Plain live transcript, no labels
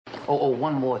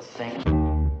One more thing.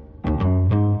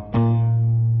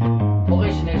 Well,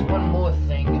 listen, there's one more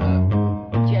thing.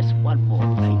 Just one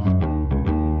more thing.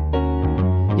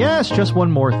 Yes, Just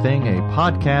One More Thing, a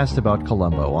podcast about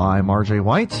Columbo. I'm RJ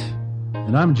White.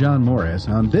 And I'm John Morris.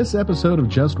 On this episode of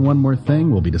Just One More Thing,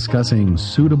 we'll be discussing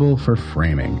Suitable for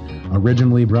Framing.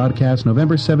 Originally broadcast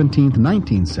November 17th,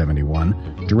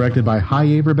 1971, directed by Hy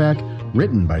Averback,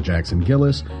 written by Jackson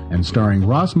Gillis, and starring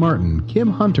Ross Martin, Kim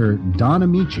Hunter, Don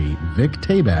Amici, Vic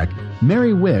Tayback,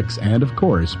 Mary Wicks, and, of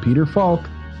course, Peter Falk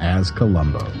as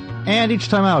Columbo. And each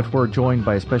time out, we're joined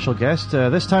by a special guest.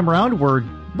 This time around, we're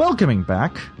welcoming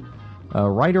back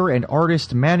writer and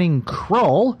artist Manning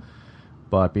Kroll.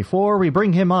 But before we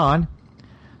bring him on,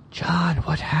 John,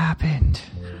 what happened?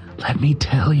 Let me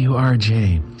tell you,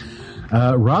 RJ.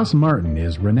 Ross Martin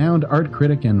is renowned art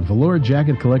critic and velour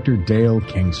jacket collector Dale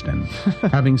Kingston.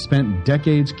 Having spent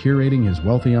decades curating his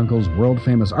wealthy uncle's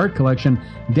world-famous art collection,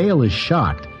 Dale is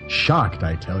shocked,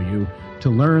 I tell you, to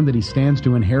learn that he stands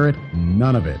to inherit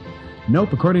none of it.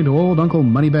 Nope, according to old Uncle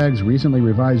Moneybags' recently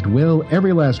revised will,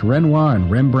 every last Renoir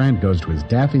and Rembrandt goes to his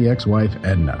daffy ex-wife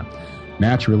Edna.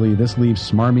 Naturally, this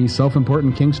leaves smarmy,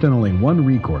 self-important Kingston only one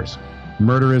recourse: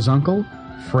 murder his uncle,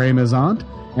 frame his aunt,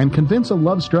 and convince a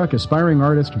love-struck, aspiring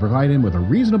artist to provide him with a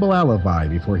reasonable alibi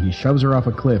before he shoves her off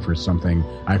a cliff or something.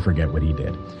 I forget what he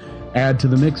did. Add to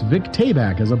the mix Vic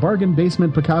Tayback as a bargain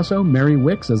basement Picasso, Mary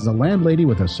Wicks as a landlady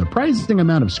with a surprising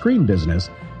amount of screen business,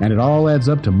 and it all adds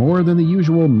up to more than the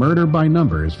usual murder by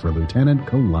numbers for Lieutenant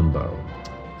Columbo.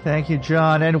 Thank you,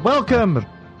 John, and welcome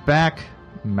back,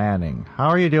 Manning. How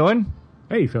are you doing?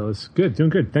 Hey, fellas. Good. Doing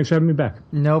good. Thanks for having me back.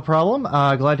 No problem.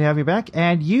 Glad to have you back.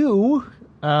 And you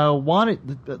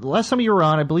wanted... Last time you were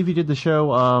on, I believe you did the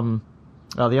show,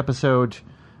 the episode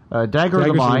Dagger of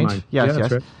the Mind. Yes,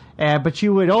 that's right. But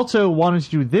you had also wanted to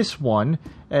do this one.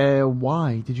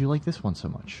 Why did you like this one so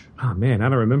much? Oh, man, I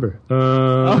don't remember.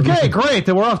 Okay, great.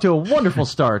 Then we're off to a wonderful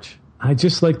start. I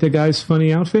just like the guy's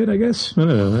funny outfit, I guess. I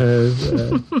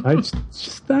don't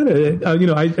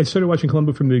know. I started watching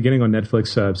Columbo from the beginning on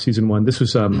Netflix, season 1. This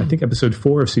was, I think, episode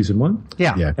 4 of season 1.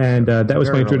 Yeah. And that was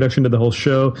my introduction to the whole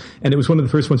show. And it was one of the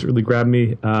first ones that really grabbed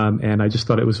me. And I just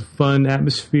thought it was a fun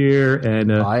atmosphere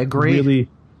and I agree. Really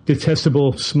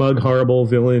detestable, smug, horrible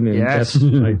villain. And yes.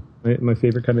 That's my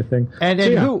favorite kind of thing. And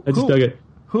I just dug it.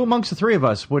 Who amongst the three of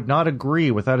us would not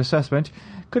agree with that assessment?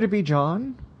 Could it be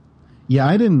John?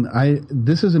 Yeah,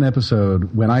 this is an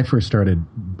episode when I first started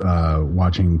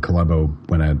watching Columbo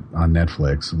on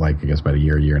Netflix, like I guess about a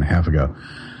year and a half ago.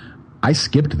 I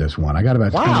skipped this one. I got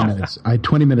about 20 minutes.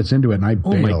 20 minutes into it, and I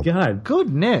bailed. Oh my God!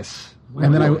 Goodness!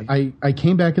 And then I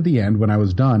came back at the end when I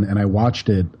was done, and I watched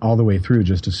it all the way through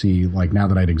just to see, like, now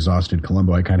that I'd exhausted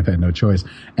Columbo, I kind of had no choice,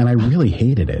 and I really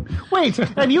hated it. Wait,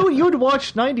 and you'd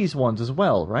watched 90s ones as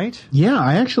well, right? Yeah,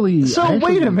 I actually...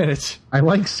 wait a minute. I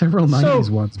like several 90s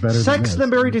ones better than this. Sex and the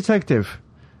Married Detective.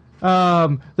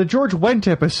 The George Wendt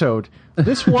episode.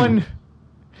 This one...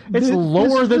 It's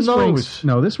lower than those.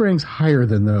 This ranks higher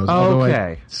than those.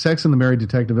 Okay. Sex and the Married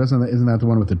Detective, isn't that the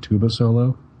one with the tuba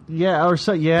solo? Yeah,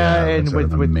 and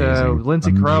with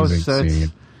Lindsay Krause.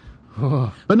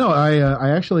 But no, I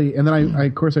actually, and then I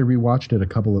of course I rewatched it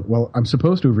I'm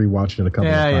supposed to have rewatched it a couple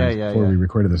of times before we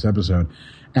recorded this episode,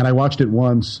 and I watched it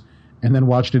once, and then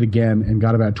watched it again, and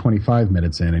got about 25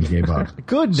 minutes in and gave up.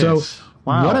 Goodness! So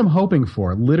what I'm hoping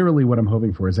for, literally what I'm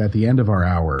hoping for, is at the end of our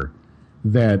hour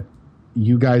that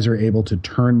you guys are able to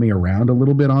turn me around a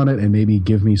little bit on it and maybe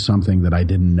give me something that I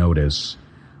didn't notice,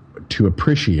 to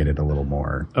appreciate it a little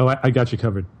more. Oh, I got you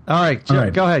covered. All right. Go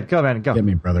ahead. Go, man. Go. Get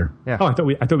me, brother. Yeah. Oh, I thought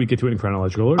we'd get to it in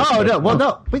chronological order. Oh, no. Well,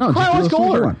 no. Chronological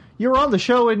order. One. You were on the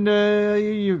show, and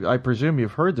I presume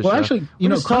you've heard the show. Well, actually,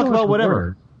 just talk about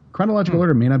whatever. Chronological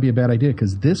order may not be a bad idea,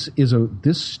 because this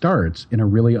starts in a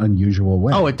really unusual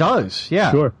way. Oh, it does.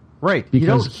 Yeah. Sure. Right. Because you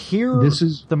don't hear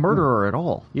the murderer at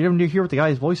all. You don't hear what the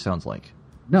guy's voice sounds like.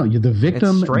 No, the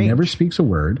victim never speaks a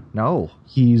word. No.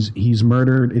 He's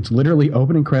murdered. It's literally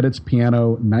opening credits,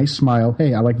 piano, nice smile.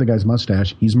 Hey, I like the guy's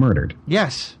mustache. He's murdered.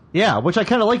 Yes. Yeah, which I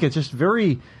kind of like. It's just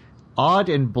very odd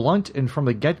and blunt, and from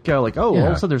the get-go, like, all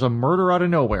of a sudden there's a murder out of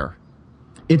nowhere.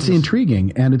 It's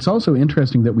intriguing, and it's also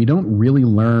interesting that we don't really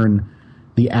learn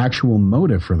the actual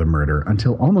motive for the murder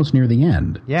until almost near the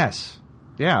end. Yes.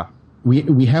 Yeah.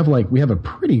 We have a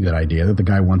pretty good idea that the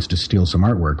guy wants to steal some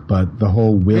artwork, but the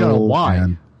whole will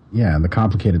and the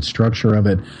complicated structure of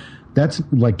it, that's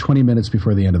like 20 minutes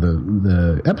before the end of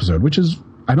the episode, which is,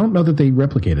 I don't know that they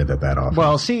replicated it that often.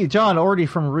 Well, see, John, already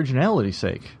from originality's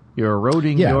sake, you're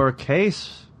eroding your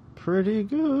case pretty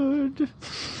good.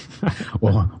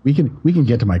 Well, we can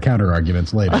get to my counter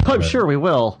arguments later. I'm sure we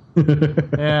will.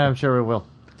 Yeah, I'm sure we will.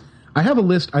 I have a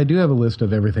list. I do have a list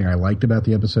of everything I liked about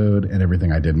the episode and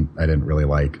everything I didn't really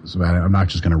like. So I'm not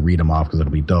just going to read them off because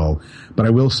it'll be dull. But I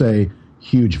will say,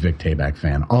 huge Vic Tayback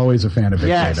fan. Always a fan of Vic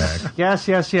Tayback.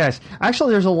 Yes.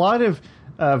 Actually, there's a lot of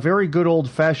very good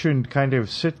old-fashioned kind of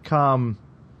sitcom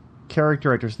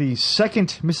character actors. The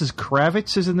second Mrs.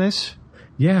 Kravitz is in this.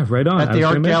 Yeah, right on. At the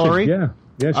Art Gallery. Yeah,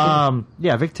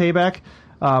 sure. Vic Tayback.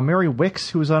 Mary Wicks,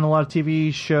 who was on a lot of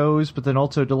TV shows, but then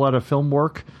also did a lot of film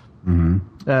work.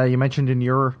 Mm-hmm. You mentioned in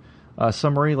your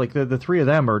summary, like the three of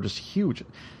them are just huge.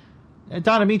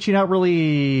 Don Amici, not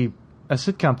really a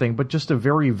sitcom thing, but just a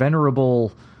very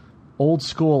venerable,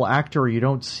 old-school actor you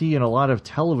don't see in a lot of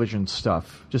television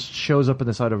stuff. Just shows up in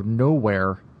this out of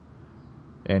nowhere.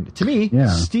 And to me,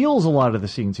 steals a lot of the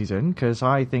scenes he's in, because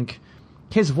I think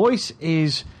his voice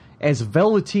is as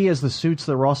velvety as the suits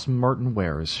that Ross Martin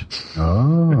wears.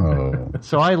 Oh.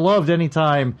 So I loved any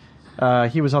time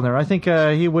he was on there. I think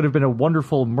he would have been a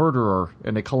wonderful murderer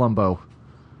in a Columbo.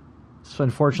 So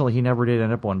unfortunately, he never did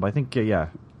end up one, but I think,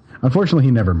 Unfortunately,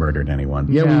 he never murdered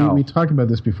anyone. Yeah, No. we talked about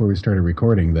this before we started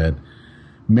recording, that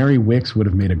Mary Wicks would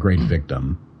have made a great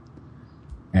victim.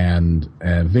 And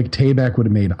Vic Tayback would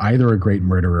have made either a great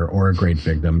murderer or a great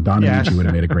victim. Don Amici would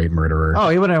have made a great murderer. Oh,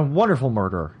 he would have been a wonderful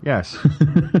murderer, yes.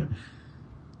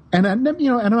 And I'm not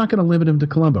going to limit him to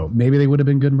Columbo. Maybe they would have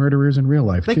been good murderers in real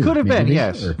life, They too. could have Maybe been, they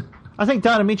yes. were. I think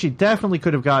Don Amici definitely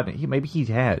could have gotten it. Maybe he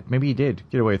did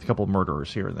get away with a couple of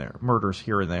murders here and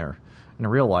there. In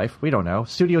real life, we don't know.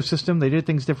 Studio system, they did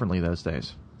things differently those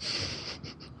days.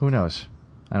 Who knows?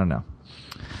 I don't know.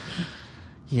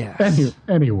 Yes.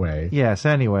 Anyway. Yes,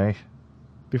 anyway.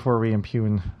 Before we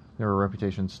impugn their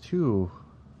reputations too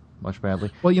much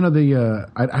badly. Well,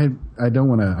 I don't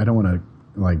want to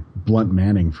like blunt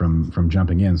Manning from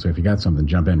jumping in. So if you got something,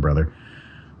 jump in, brother.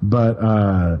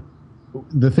 But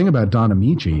the thing about Don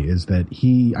Amici is that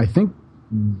I think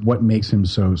what makes him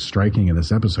so striking in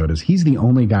this episode is he's the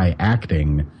only guy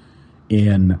acting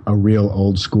in a real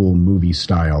old school movie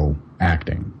style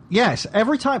acting. Yes,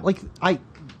 every time, like I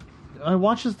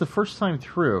watched this the first time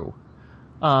through.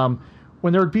 When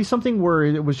there would be something where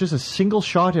it was just a single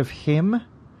shot of him,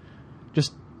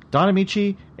 just Don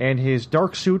Amici and his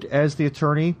dark suit as the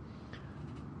attorney,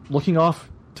 looking off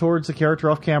towards the character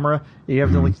off camera. You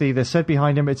have the set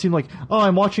behind him. It seemed like,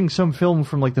 I'm watching some film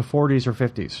from like the 40s or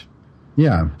 50s.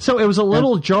 Yeah. So it was a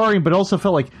little jarring, but also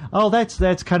felt like,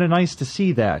 that's kind of nice to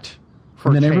see that.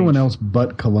 And then everyone else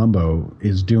but Columbo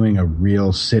is doing a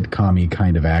real sitcom-y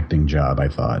kind of acting job, I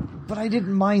thought. But I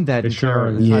didn't mind that.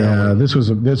 Sure. Yeah, this was.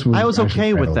 I was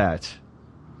okay with that.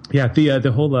 Yeah,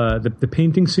 the whole the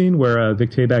painting scene where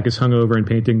Vic Tayback is hung over and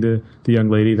painting the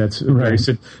young lady. That's right.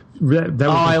 That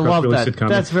I love really that. sitcom.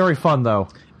 That's very fun, though.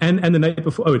 And the night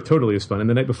before, it totally is fun. And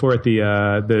the night before at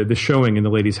the showing in the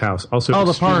lady's house, also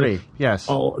the party, yes.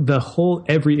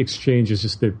 Every exchange is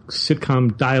just the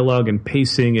sitcom dialogue and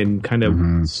pacing and kind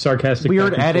of sarcastic,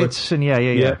 weird back and edits forth. and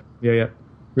yeah,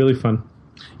 really fun.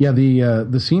 Yeah,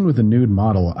 the scene with the nude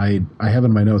model, I have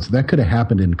in my notes, that could have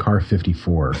happened in Car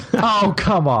 54. Oh,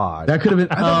 come on. That could have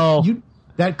been.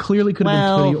 That clearly could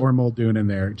have been Twitty or Muldoon in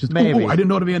there. Just maybe. I didn't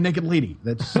know to be a naked lady.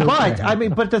 That's so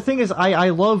but the thing is, I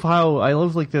love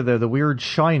like the weird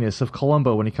shyness of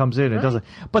Columbo when he comes in and does it.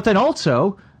 But then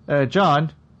also,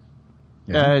 John,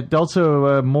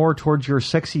 also more towards your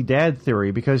sexy dad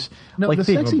theory, because the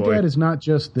sexy dad is not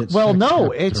just that. Well,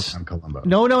 no, it's Columbo.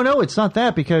 No, it's not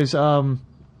that, because the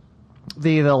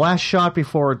last shot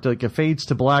before it fades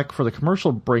to black for the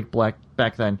commercial break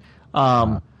back then.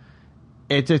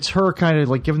 It's her kind of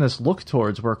like giving this look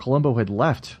towards where Columbo had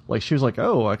left. Like she was like,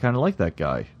 "Oh, I kind of like that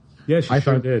guy." Yeah, she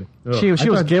sure did. She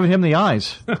was giving him the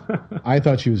eyes. I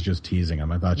thought she was just teasing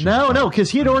him. I thought she no,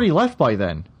 because he had already left by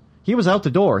then. He was out the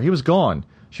door. He was gone.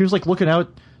 She was like looking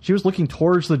out. She was looking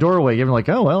towards the doorway, giving like,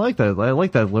 "Oh, I like that. I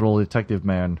like that little detective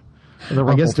man."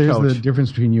 I guess there's the difference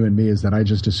between you and me is that I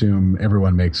just assume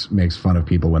everyone makes fun of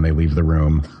people when they leave the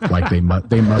room, like they must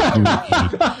do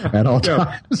at all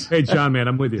times. Hey, John, man,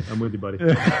 I'm with you, buddy.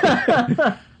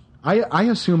 I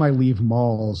assume I leave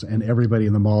malls and everybody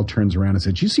in the mall turns around and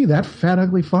says, "Did you see that fat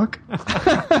ugly fuck?"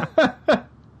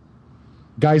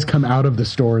 Guys come out of the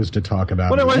stores to talk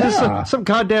about it. What is this? Some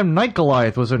goddamn Night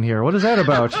Goliath was in here. What is that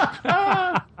about?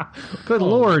 Good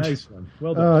Lord. Nice one.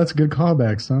 Well done. Oh, that's a good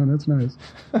callback, son. That's nice.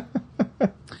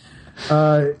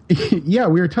 Yeah,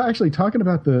 we were actually talking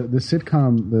about the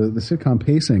sitcom, the sitcom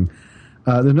pacing.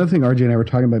 Another thing RJ and I were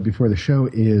talking about before the show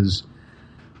is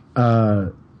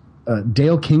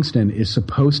Dale Kingston is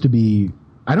supposed to be,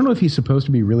 I don't know if he's supposed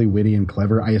to be really witty and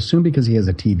clever. I assume because he has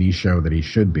a TV show that he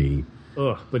should be.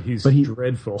 Ugh, but he's But he-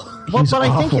 dreadful. Well, He's but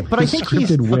awful. I His think he's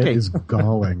scripted wit okay. is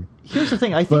galling. Here's the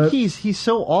thing. I think But- he's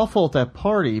so awful at that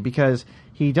party because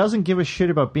he doesn't give a shit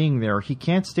about being there. He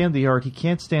can't stand the art. He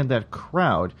can't stand that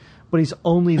crowd. But he's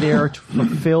only there to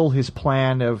fulfill his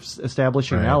plan of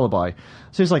establishing an Right. alibi.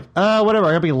 So he's like, whatever.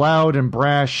 I gotta be loud and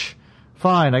brash.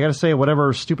 Fine. I gotta say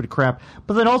whatever stupid crap.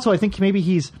 But then also, I think maybe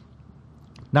he's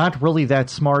not really that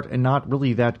smart and not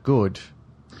really that good.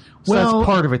 So Well, that's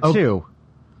part of it oh, too.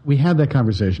 We had that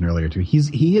conversation earlier too.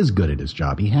 He is good at his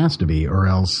job. He has to be, or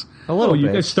else. A little You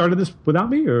bit. guys started this without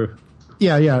me, or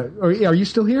Yeah. Are you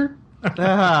still here?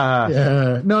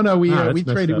 Ah. No. We that's we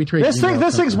messed traded. up. We traded. This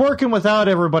thing's emails. working without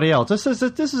everybody else. This is a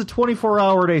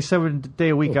 24-hour day,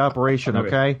 7-day-a-week operation.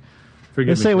 Okay,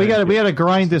 forgive they say me. we got to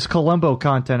grind this Columbo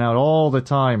content out all the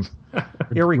time,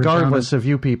 irregardless of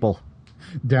you people.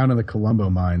 down in the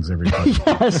Columbo mines every time.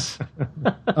 Yes,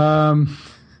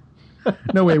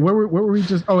 No, wait. What were we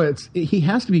just? Oh, he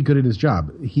has to be good at his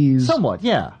job. He's somewhat.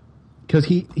 Yeah, because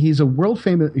he's a world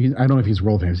famous. I don't know if he's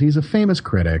world famous. He's a famous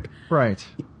critic. right.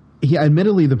 He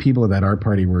admittedly, the people at that art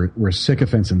party were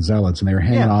sycophants and zealots, and they were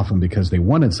hanging Yeah. off him because they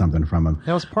wanted something from him.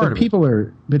 That was part but of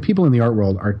it. people in the art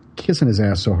world are kissing his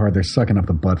ass so hard they're sucking up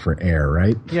the butt for air.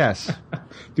 Right? Yes,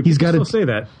 Do he's people got still to- say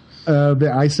that.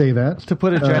 I say that. to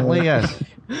put it gently. Yes,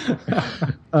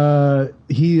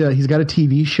 He's got a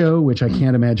TV show, which I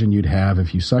can't imagine you'd have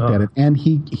if you sucked at it, and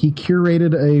he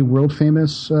curated a world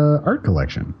famous art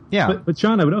collection. yeah. But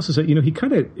John, I would also say, he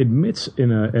kind of admits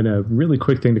in a really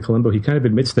quick thing to Columbo, he kind of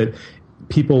admits that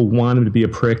people want him to be a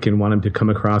prick and want him to come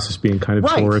across as being kind of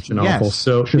Right, boorish and yes. awful.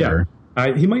 So Sure.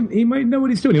 yeah, he might know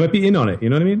what he's doing. He might be in on it. You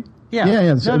know what I mean? yeah,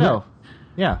 Yeah, so no.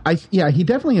 Yeah, He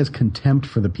definitely has contempt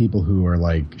for the people who are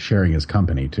like sharing his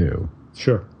company too.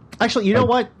 Sure. actually, you know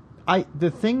what? The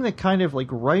thing that kind of like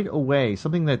right away,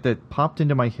 something that popped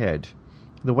into my head,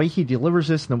 the way he delivers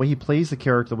this and the way he plays the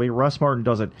character, the way Ross Martin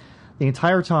does it, the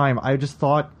entire time I just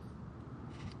thought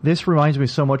this reminds me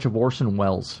so much of Orson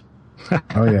Welles.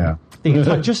 Oh yeah.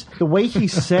 Just the way he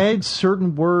said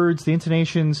certain words, the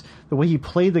intonations, the way he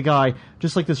played the guy,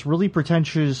 just like this really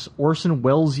pretentious Orson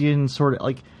Wellesian sort of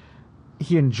like.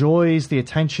 He enjoys the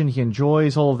attention. He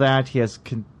enjoys all of that. He has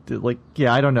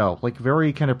I don't know, like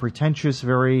very kind of pretentious,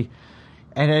 very.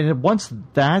 And once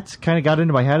that kind of got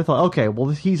into my head, I thought, okay, well,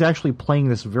 he's actually playing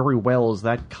this very well as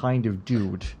that kind of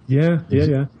dude. Yeah.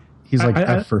 He's like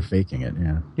I- F for faking it.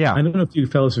 Yeah. Yeah. I don't know if you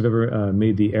fellas have ever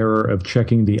made the error of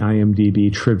checking the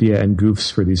IMDb trivia and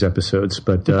goofs for these episodes,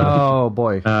 but Oh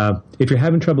boy. if you're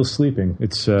having trouble sleeping,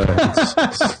 it's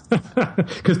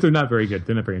because they're not very good.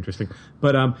 They're not very interesting.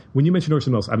 But when you mentioned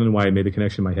Orson Welles, I don't know why I made the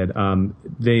connection in my head.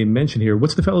 They mentioned here,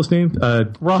 what's the fellow's name?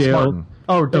 Ross Martin.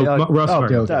 Ross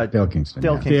Martin. Dale Kingston.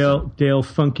 Dale yeah. Kingston. Dale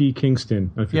Funky Kingston. I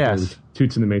don't know if you've Yes. heard of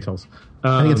Toots and the Maytals.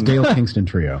 I think it's Dale Kingston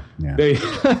Trio. Yeah. There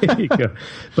you go.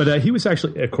 But he was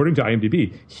actually, according to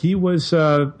IMDb, he was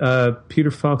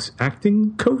Peter Falk's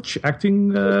acting coach,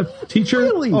 acting teacher.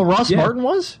 Really? Oh, Ross Yeah. Martin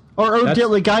was, or That's-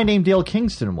 the guy named Dale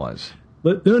Kingston was.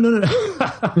 No.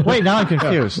 Wait, now I'm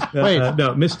confused. Wait.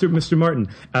 No, Mr. Martin.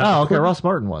 Oh, okay. Ross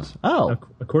Martin was. Oh,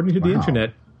 According to the Wow.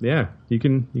 internet, yeah, you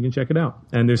can check it out.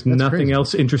 And there's nothing crazy.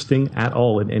 else interesting at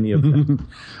all in any of that.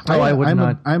 I would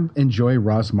not. I enjoy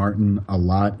Ross Martin a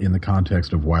lot in the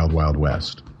context of Wild Wild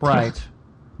West. right.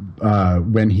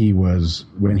 When he was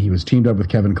teamed up with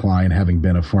Kevin Kline, having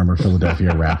been a former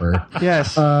Philadelphia rapper.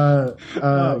 Yes. Yeah,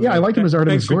 I liked him as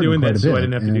Artemis Thanks for Gordon doing quite that, a so bit. I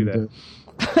didn't have to do that.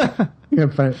 Yeah,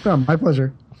 fine. No, my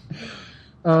pleasure.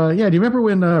 Yeah, do you remember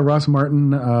when Ross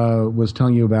Martin was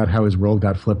telling you about how his role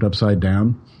got flipped upside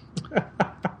down?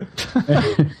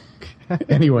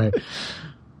 Anyway.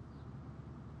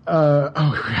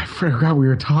 I forgot what we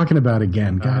were talking about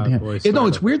again. God damn. boy, No, sorry it's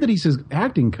about weird that he says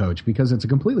acting coach because it's a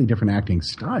completely different acting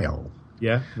style.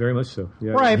 Yeah, very much so.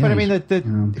 Yeah. Right, but I mean,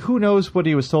 Yeah. who knows what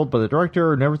he was told by the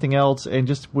director and everything else, and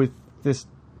just with this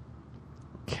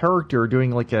character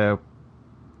doing like a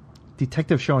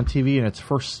detective show on TV in its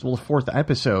fourth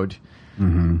episode,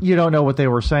 you don't know what they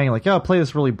were saying. Like, play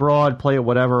this really broad, play it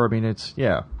whatever. I mean, it's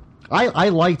I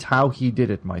liked how he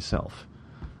did it myself.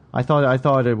 I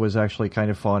thought it was actually kind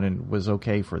of fun and was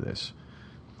okay for this.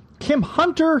 Kim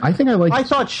Hunter, I think I liked- I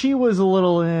thought she was a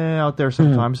little out there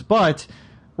sometimes, but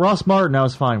Ross Martin, I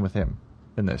was fine with him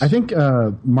in this. I think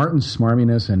Martin's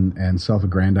smarminess and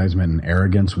self-aggrandizement and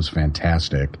arrogance was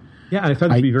fantastic. Yeah, I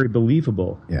found it to be very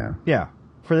believable. Yeah. yeah,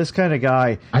 for this kind of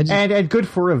guy, and good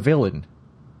for a villain.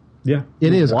 Yeah.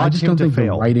 It is. I want just him don't to think the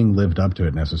fail. writing lived up to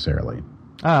it necessarily.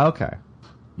 Ah, okay.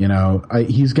 You know,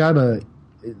 he's got a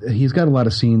lot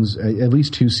of scenes, at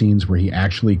least 2 scenes where he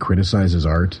actually criticizes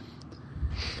art,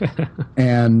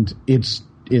 and it's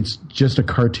it's just a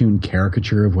cartoon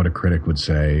caricature of what a critic would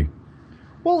say.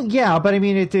 Well, yeah, but I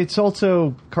mean, it's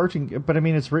also cartoon. But I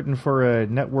mean, it's written for a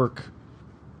network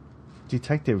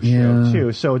detective show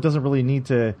too, so it doesn't really need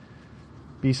to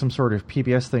be some sort of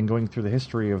PBS thing going through the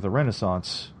history of the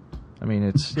Renaissance. I mean,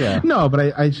 it's No,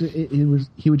 but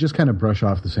he would just kind of brush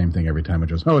off the same thing every time. It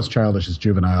just, it's childish, it's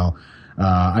juvenile.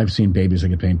 I've seen babies that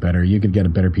could paint better. You could get a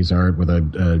better piece of art with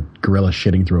a gorilla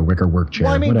shitting through a wicker work chair.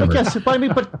 Well, I mean, whatever.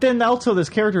 but then also this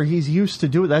character, he's used to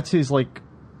do it. That's his like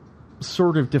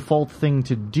sort of default thing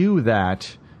to do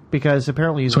that, because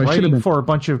apparently he's writing for a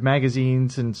bunch of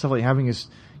magazines and stuff, like having his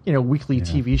weekly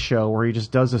TV show where he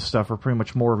just does this stuff for pretty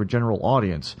much more of a general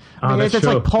audience. I mean, it's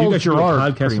like Paul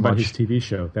Gerard podcast about his TV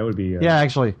show. That would be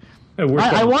actually. I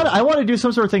want to do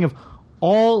some sort of thing of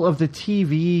all of the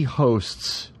TV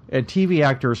hosts and TV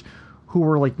actors who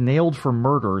were like nailed for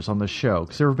murders on the show,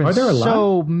 because there have been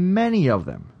so many of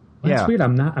them. That's weird.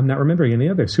 I'm not remembering any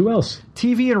others. Who else?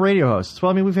 TV and radio hosts.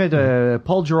 Well, I mean, we've had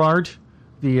Paul Gerard,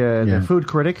 the food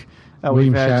critic.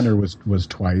 William Shatner was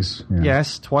twice. Yeah.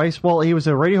 Yes, twice. Well, he was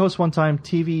a radio host one time,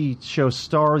 TV show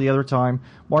star the other time.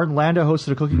 Martin Landau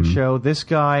hosted a cooking show. This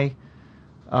guy,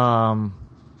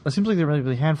 it seems like there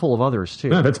are a handful of others, too.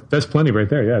 No, that's plenty right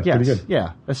there. Yeah, it's pretty good.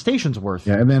 Yeah, a station's worth.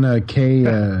 Yeah, and then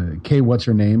Kay, what's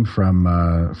her name from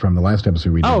the last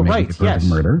episode we did? Oh, right, yes.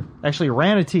 Murder. Actually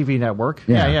ran a TV network.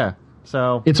 Yeah.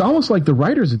 So it's almost like the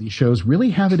writers of these shows really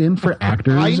have it in for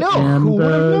actors and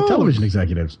television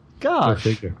executives. Gosh.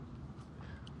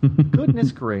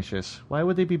 Goodness gracious. Why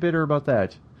would they be bitter about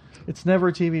that? It's never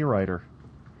a TV writer.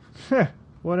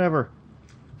 Whatever.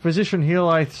 Physician heal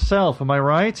thyself, am I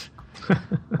right?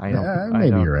 I don't.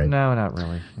 Maybe you're right. No, not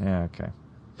really. Yeah, okay.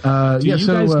 Do you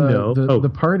guys know the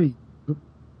party?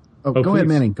 Go ahead,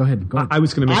 Manning. Go ahead. I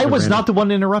was going to make I was not the one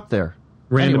to interrupt there.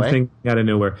 Random thing out of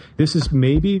nowhere. This is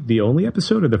maybe the only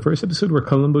episode or the first episode where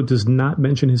Columbo does not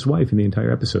mention his wife in the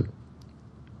entire episode.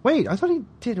 Wait, I thought he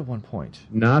did at one point.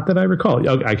 Not that I recall.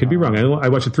 I could be wrong. I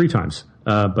watched it 3 times.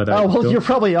 But you're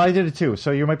probably... I did it too,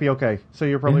 so you might be okay. So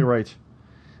you're probably right.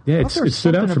 Yeah, it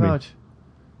stood out for me.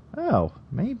 Oh,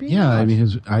 maybe. Yeah, not. I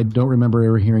mean, I don't remember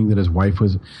ever hearing that his wife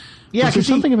was... Yeah, because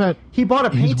something about... He bought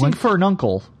a painting for an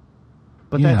uncle,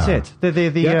 but that's it.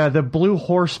 The blue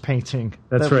horse painting.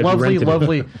 That's right.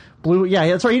 Lovely blue... Yeah,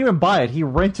 that's right. He didn't even buy it. He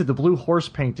rented the blue horse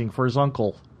painting for his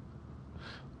uncle.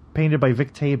 Painted by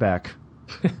Vic Tayback.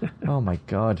 Oh my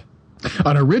God!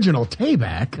 An original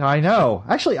Tayback. I know.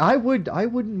 Actually, I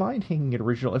wouldn't mind hanging it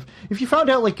original. If you found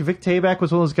out like Vic Tayback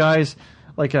was one of those guys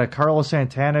like Carlos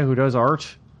Santana who does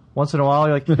art once in a while,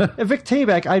 you're like Vic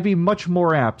Tayback, I'd be much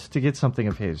more apt to get something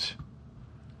of his.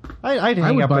 I'd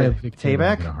hang up with Vic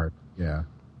Tayback. Yeah,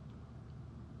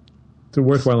 it's a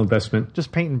worthwhile investment.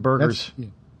 Just painting burgers.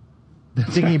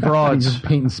 Dingy broads. Just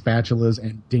painting spatulas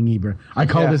and dingy broad. I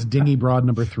call this dingy broad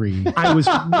number 3. I was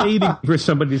waiting for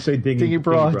somebody to say dingy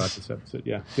broad this episode.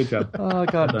 Yeah, good job. Oh,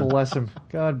 God bless him.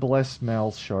 God bless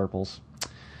Mel Sharples.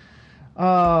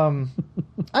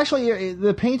 Actually,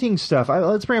 the painting stuff.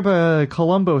 Let's bring up a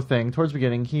Columbo thing towards the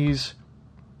beginning. He's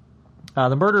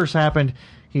the murders happened.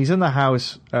 He's in the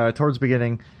house towards the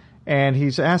beginning, and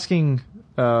he's asking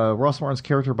Ross Martin's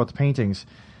character about the paintings.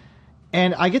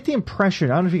 And I get the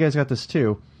impression, I don't know if you guys got this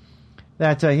too,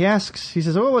 that he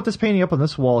says, what this painting up on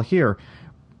this wall here?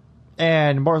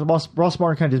 And Ross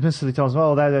Martin kind of dismissively tells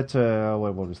him, that's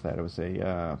what was that? It was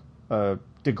a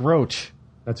De Groot.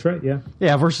 That's right, yeah.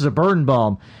 Yeah, versus a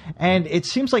Birnbaum. And it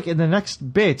seems like in the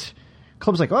next bit,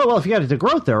 Columbo's like, if you got a De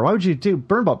Groot there, why would you do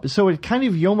Birnbaum? So it kind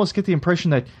of, you almost get the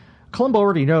impression that Columbo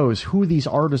already knows who these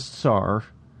artists are.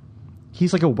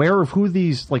 He's like aware of who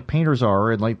these like painters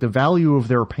are and like the value of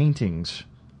their paintings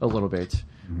a little bit,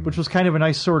 which was kind of a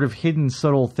nice sort of hidden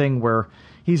subtle thing where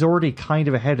he's already kind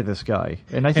of ahead of this guy,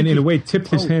 and I think in a way tipped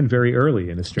his hand very early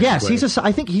in a strange way. Yes,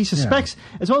 I think he suspects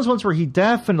as well as ones where he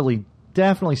definitely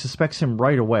suspects him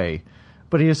right away,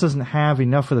 but he just doesn't have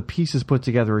enough of the pieces put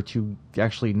together to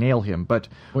actually nail him. But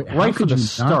right from the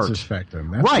start, not suspect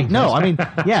him? That's right? No, I mean,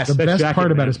 yes. The best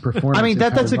part about his performance. I mean,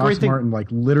 that's a great thing. Martin, like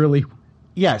literally.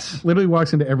 Yes. Literally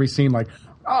walks into every scene like,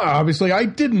 obviously I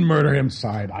didn't murder him.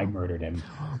 I murdered him.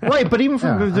 Right, but even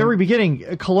from the very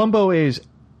beginning, Columbo is,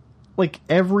 like,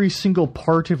 every single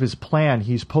part of his plan,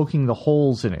 he's poking the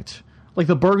holes in it. Like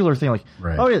the burglar thing, like,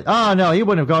 no, he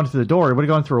wouldn't have gone through the door. He would have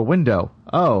gone through a window.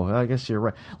 Oh, I guess you're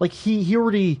right. Like, he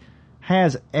already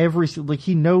has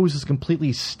he knows this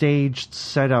completely staged,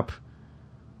 set up,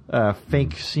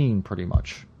 fake scene, pretty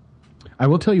much. I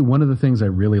will tell you one of the things I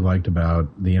really liked about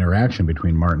the interaction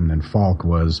between Martin and Falk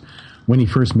was when he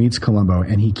first meets Columbo,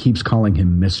 and he keeps calling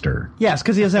him Mister. Yes,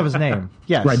 because he doesn't have his name.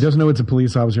 Yes. Right, doesn't know it's a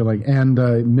police officer, like, and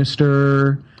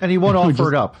Mister... And he won't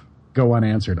offer it up. Go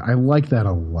unanswered. I like that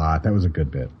a lot. That was a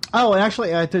good bit. Oh, and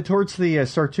actually, towards the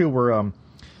start, too, where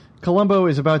Columbo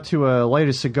is about to light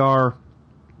a cigar,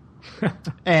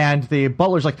 and the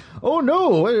butler's like, oh,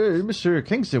 no, Mr.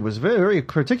 Kingston was very, very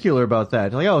particular about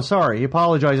that. Like, oh, sorry, he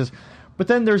apologizes. But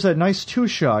then there's a nice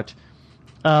two-shot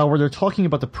where they're talking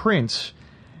about the prince,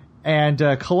 and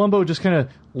Columbo just kind of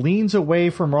leans away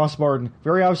from Ross Martin,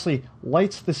 very obviously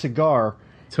lights the cigar.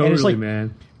 Totally, and it's like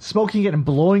man. Smoking it and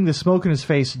blowing the smoke in his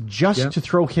face just to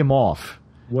throw him off.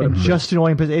 And just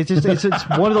annoying. It's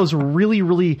one of those really,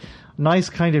 really nice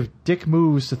kind of dick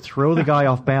moves to throw the guy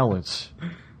off balance.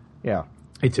 Yeah.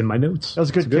 It's in my notes. That was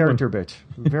a good character bit.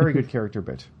 Very good character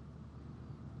bit.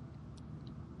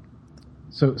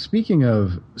 So speaking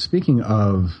of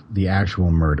the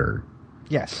actual murder.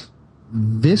 Yes.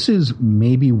 This is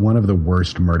maybe one of the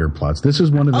worst murder plots. This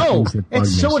is one of the things that bugged me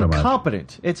so much. It's so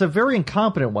incompetent. It's a very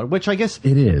incompetent one, which I guess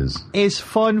it is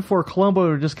fun for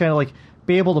Columbo to just kind of like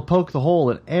be able to poke the hole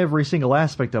in every single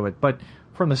aspect of it. But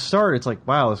from the start, it's like,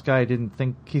 wow, this guy didn't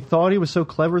think... He thought he was so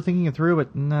clever thinking it through,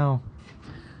 but no.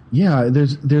 Yeah,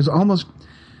 there's almost...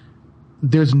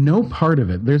 There's no part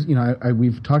of it. There's,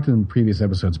 we've talked in previous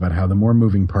episodes about how the more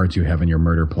moving parts you have in your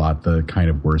murder plot, the kind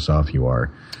of worse off you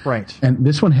are. Right. And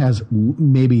this one has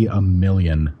maybe 1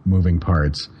 million moving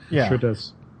parts. Yeah. Sure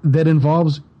does. That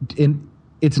involves...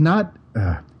 It's not...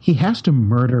 he has to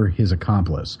murder his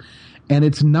accomplice. And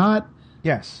it's not...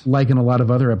 Yes. Like in a lot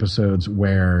of other episodes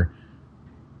where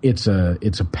it's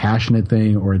a passionate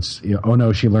thing, or it's, oh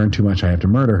no, she learned too much, I have to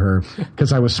murder her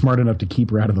because I was smart enough to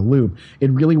keep her out of the loop. It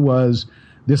really was,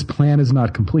 this plan is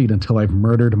not complete until I've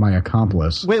murdered my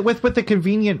accomplice. With the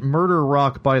convenient murder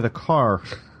rock by the car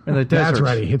in the desert. That's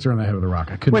right, he hits her on the head with a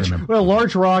rock. I couldn't remember. Well, a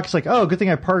large rock, it's like, oh, good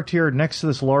thing I parked here next to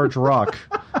this large rock.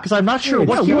 Because I'm not sure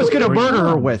what he was going to murder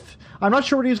her with. I'm not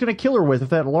sure what he was going to kill her with if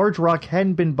that large rock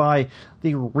hadn't been by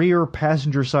the rear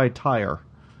passenger side tire.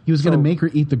 He was going to make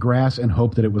her eat the grass and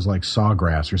hope that it was like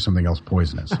sawgrass or something else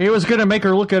poisonous. He was going to make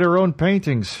her look at her own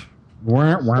paintings.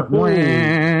 Waka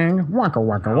waka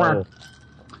waka.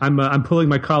 I'm pulling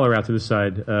my collar out to the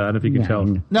side. I don't know if you can tell.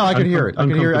 No, I could hear it. I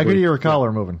could hear her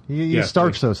collar moving. You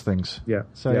starch those things. Yeah.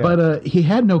 So, yeah. But he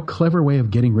had no clever way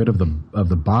of getting rid of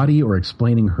the body or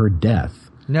explaining her death.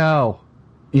 No.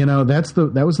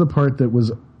 That was the part that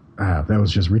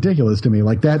was just ridiculous to me.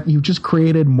 Like that, you just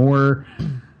created more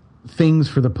things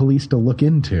for the police to look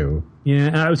into. Yeah,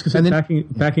 and I was going to say,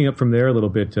 backing up from there a little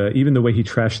bit, even the way he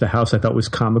trashed the house I thought was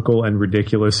comical and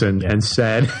ridiculous and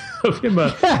sad of him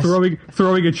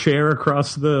throwing a chair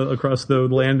across the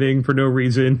landing for no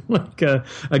reason. Like a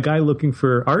guy looking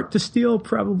for art to steal,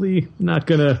 probably not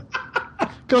going to...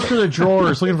 Go through the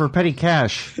drawers looking for petty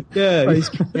cash. Yeah.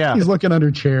 He's looking under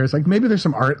chairs. Like, maybe there's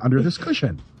some art under this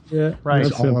cushion. Yeah. Right.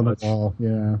 It's all on the wall.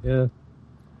 Yeah.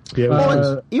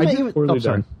 Yeah. Even poorly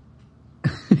done.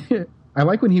 I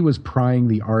like when he was prying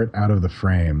the art out of the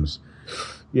frames.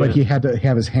 Yeah. Like he had to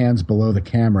have his hands below the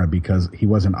camera because he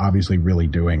wasn't obviously really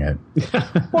doing it.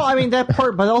 Well, I mean, that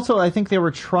part, but also I think they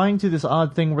were trying to do this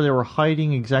odd thing where they were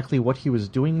hiding exactly what he was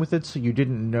doing with it, so you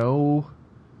didn't know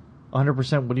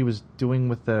 100% what he was doing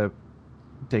with the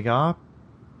Degas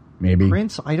Maybe.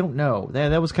 prints. I don't know.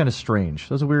 That was kind of strange.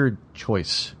 That was a weird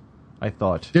choice, I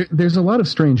thought. There's a lot of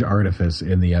strange artifice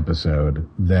in the episode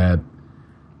that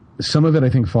some of it I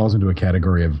think falls into a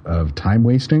category of time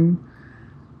wasting,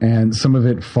 and some of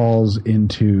it falls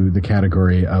into the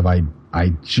category of I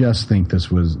just think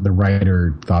the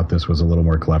writer thought this was a little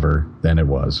more clever than it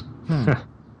was. Yeah,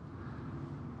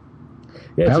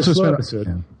 it's a slow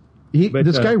episode. Yeah.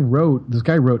 This guy wrote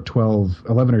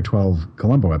 11 or 12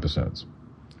 Columbo episodes.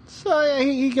 So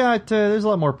he got there's a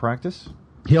lot more practice.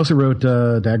 He also wrote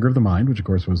Dagger of the Mind, which of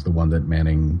course was the one that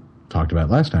Manning talked about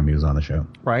last time he was on the show.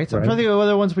 Right. I'm trying to think of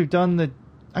other ones we've done that.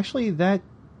 Actually, that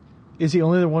is the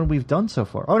only other one we've done so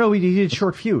far. Oh no, he did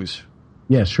Short Fuse.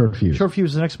 Yes, Short Fuse. Short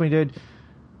Fuse is the next one he did.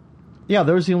 Yeah,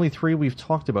 those are the only three we've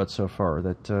talked about so far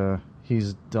that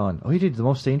he's done. Oh, he did The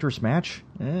Most Dangerous Match.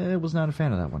 I was not a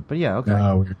fan of that one, but yeah, okay.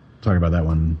 We're talking about that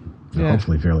one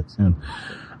hopefully fairly soon.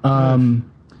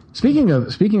 Speaking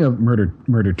of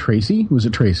murder, Tracy, was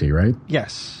it Tracy, right?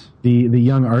 Yes. The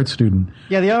young art student.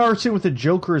 Yeah, the young art student with the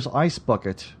Joker's ice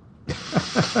bucket.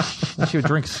 She would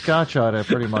drink scotch out of it,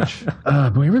 pretty much.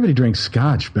 Boy, everybody drank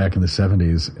scotch back in the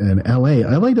 70s in L.A.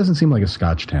 L.A. doesn't seem like a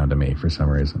scotch town to me for some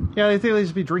reason. Yeah, I think they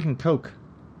used to be drinking Coke.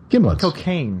 Gimlets.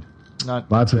 Cocaine.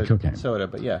 Not lots of cocaine. Soda,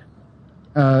 but yeah.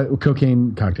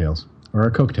 Cocaine cocktails. Or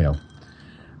a cocktail.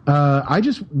 I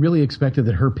just really expected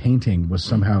that her painting was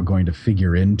somehow going to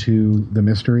figure into the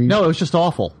mystery. No, it was just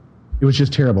awful. It was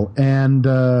just terrible. And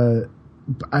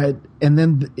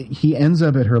then he ends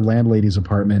up at her landlady's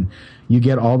apartment. You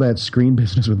get all that screen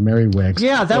business with Mary Wicks.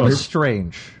 Yeah, that was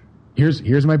strange.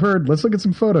 Here's my bird. Let's look at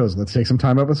some photos. Let's take some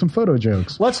time up with some photo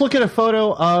jokes. Let's look at a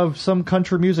photo of some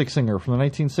country music singer from the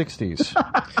 1960s.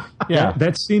 Yeah.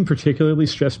 That scene particularly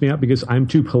stressed me out because I'm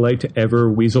too polite to ever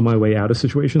weasel my way out of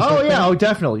situations. Oh, like yeah. that. Oh,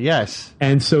 definitely. Yes.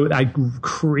 And so I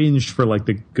cringed for like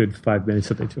the good 5 minutes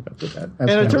that they took up with that. And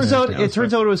it turns out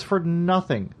it was for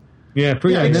nothing. Yeah,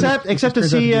 Except to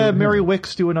see Mary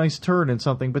Wicks do a nice turn in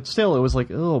something, but still, it was like,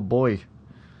 oh boy.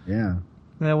 Yeah. And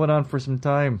that went on for some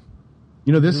time.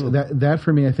 You know, that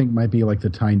for me, I think might be like the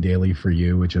Tyne Daly for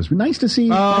you, which is nice to see.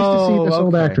 Nice to see this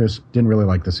old actress. Didn't really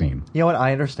like the scene. You know what?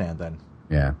 I understand then.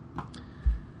 Yeah.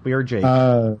 We are Jake.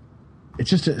 It's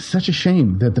just such a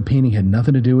shame that the painting had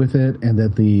nothing to do with it, and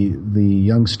that the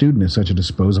young student is such a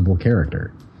disposable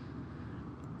character.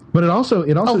 But it also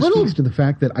speaks to the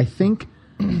fact that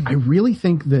I really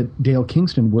think that Dale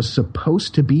Kingston was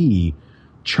supposed to be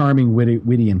charming,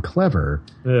 witty, and clever,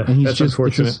 and he's that's just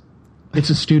unfortunate. It's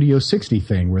a Studio 60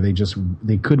 thing where they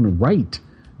couldn't write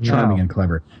charming and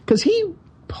clever because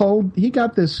he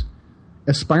got this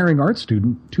aspiring art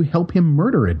student to help him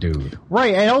murder a dude.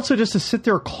 Right, and also just to sit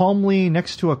there calmly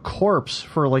next to a corpse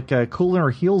for like cooling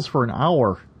her heels for an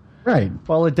hour. Right.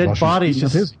 While a dead body's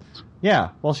just... just...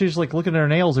 Yeah, while she's like looking at her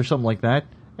nails or something like that.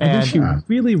 And she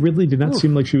really did not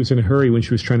seem like she was in a hurry when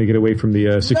she was trying to get away from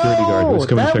the security guard who was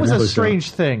coming to check that was out a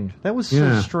strange thing. That was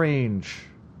so strange.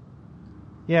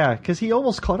 Yeah, because he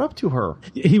almost caught up to her.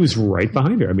 He was right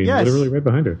behind her. I mean, literally right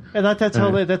behind her. And that's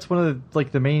one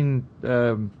of the main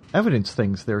evidence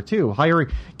things there too.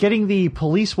 Getting the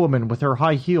policewoman with her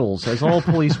high heels, as all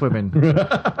policewomen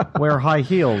wear high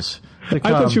heels. I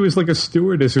thought she was like a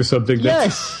stewardess or something.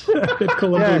 Yes, that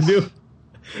Columbo knew.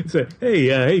 Say,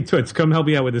 hey, Toots, come help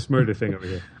me out with this murder thing over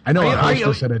here. I know a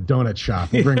hostess at a donut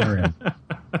shop. We'll bring her in.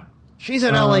 She's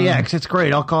at LAX. It's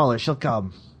great. I'll call her. She'll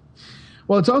come.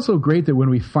 Well, it's also great that when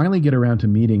we finally get around to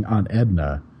meeting Aunt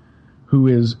Edna, who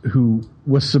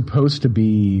was supposed to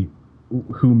be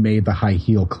who made the high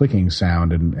heel clicking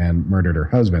sound and murdered her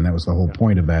husband. That was the whole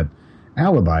point of that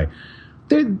alibi.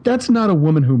 That's not a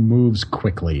woman who moves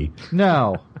quickly.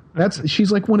 No.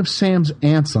 She's like one of Sam's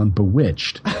aunts on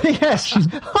Bewitched. Yes. She's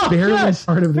barely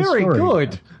part of the story. Very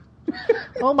good.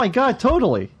 Oh my God,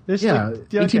 totally.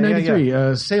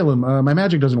 1893, Salem, my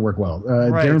magic doesn't work well.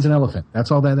 Darren's an elephant.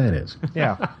 That's all that is.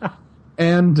 Yeah.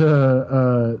 And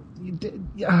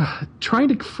trying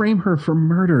to frame her for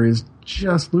murder is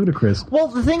just ludicrous. Well,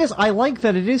 the thing is, I like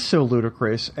that it is so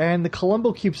ludicrous, and the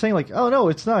Columbo keeps saying, like, oh, no,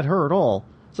 it's not her at all.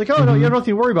 It's like, oh, no, you have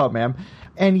nothing to worry about, ma'am.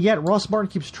 And yet Ross Martin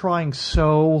keeps trying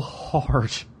so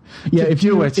hard to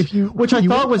do it, which I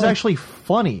thought was actually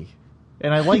funny.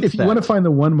 And I like that. If you want to find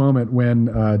the one moment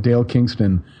when Dale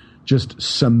Kingston just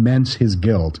cements his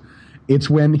guilt, it's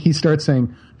when he starts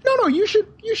saying, no, you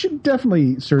should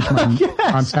definitely search my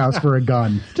aunt's house for a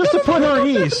gun. Just to put her at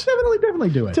ease. Definitely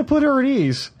do it. To put her at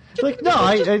ease. Like, no,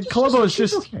 Columbo is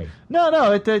just... Okay.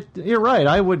 No, you're right.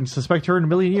 I wouldn't suspect her in a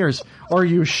million years. Are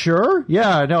you sure?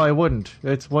 Yeah, no, I wouldn't.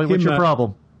 What's your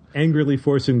problem? Angrily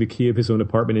forcing the key of his own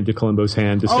apartment into Columbo's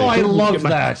hand to say... Oh, I love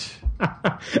that.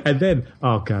 And then,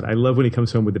 oh God, I love when he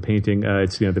comes home with the painting.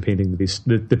 It's the painting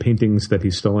that the paintings that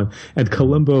he's stolen, and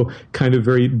Columbo kind of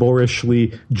very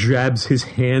boorishly jabs his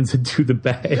hands into the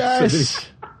bag. Yes.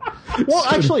 Well,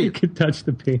 actually, you can touch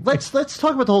the painting. Let's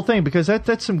talk about the whole thing because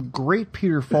that's some great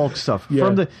Peter Falk stuff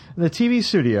from the TV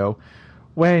studio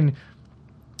when,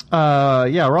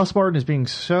 Ross Martin is being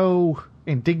so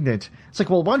indignant. It's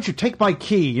like, well, why don't you take my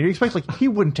key? You expect like he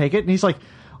wouldn't take it, and he's like,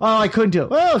 oh, I couldn't do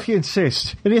it. Well, if you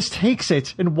insist. And he just takes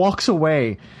it and walks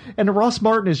away. And Ross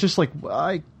Martin is just like,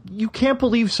 you can't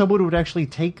believe someone would actually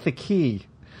take the key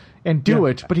and do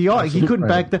it. But he couldn't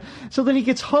back the... So then he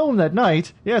gets home that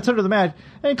night. Yeah, it's under the mat.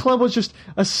 And Columbo's just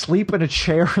asleep in a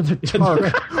chair in the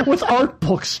dark with art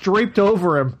books draped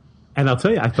over him. And I'll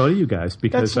tell you, I thought of you guys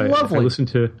because I listened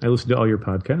to all your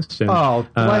podcasts. And,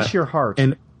 bless your heart.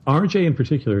 And RJ in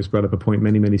particular has brought up a point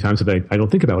many, many times that I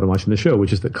don't think about when I'm watching the show,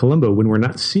 which is that Columbo, when we're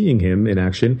not seeing him in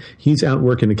action, he's out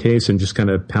working the case and just kind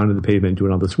of pounding the pavement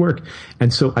doing all this work.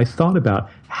 And so I thought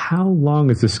about how long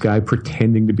is this guy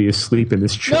pretending to be asleep in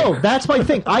this chair? No, that's my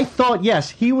thing. I thought, yes,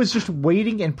 he was just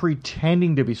waiting and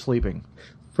pretending to be sleeping.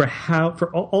 For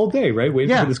all day, right?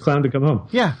 Waiting for this clown to come home.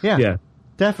 Yeah.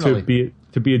 Definitely.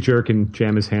 to be a jerk and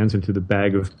jam his hands into the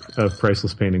bag of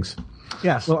priceless paintings.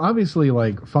 Yes. Well, obviously,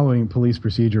 like, following police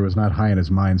procedure was not high in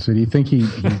his mind. So do you think he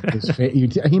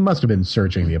must have been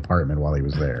searching the apartment while he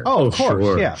was there? Oh, of course.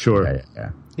 Sure, Yeah. sure.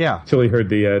 Yeah. Till he heard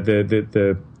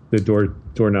the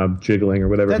doorknob jiggling or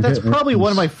whatever. That's probably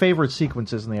one of my favorite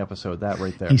sequences in the episode. That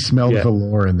right there. He smelled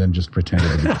velour and then just pretended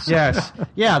to be Yes.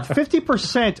 Yeah.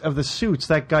 50% of the suits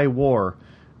that guy wore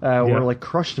were like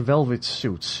crushed velvet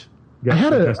suits. Yeah, I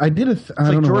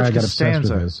don't know why I got obsessed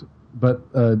Costanza. with this,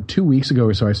 but 2 weeks ago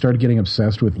or so, I started getting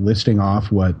obsessed with listing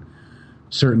off what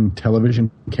certain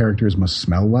television characters must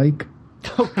smell like.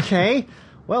 Okay.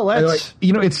 Well, that's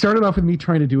it started off with me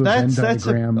trying to do a Venn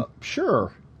diagram.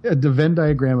 Sure. The Venn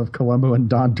diagram of Columbo and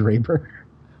Don Draper.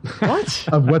 What?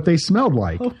 Of what they smelled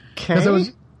like. Okay.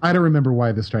 'Cause I don't remember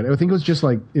why this started. I think it was just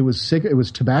like it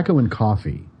was tobacco and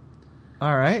coffee.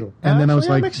 All right. And then I was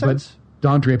like, makes but sense.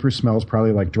 Don Draper smells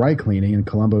probably like dry cleaning, and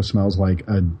Columbo smells like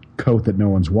a coat that no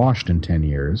one's washed in 10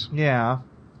 years. Yeah.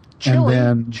 Chili.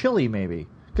 then- Chili, maybe.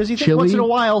 Because you think Chili? once in a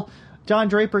while, Don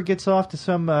Draper gets off to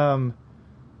some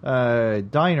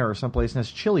diner or someplace and has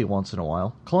chili once in a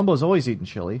while. Columbo's always eating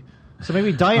chili. So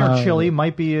maybe diner chili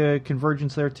might be a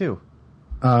convergence there, too.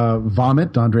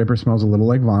 Vomit. Don Draper smells a little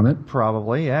like vomit.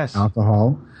 Probably, yes.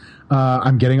 Alcohol.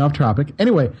 I'm getting off topic.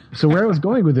 Anyway, so where I was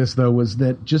going with this, though, was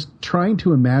that just trying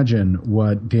to imagine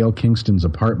what Dale Kingston's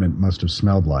apartment must have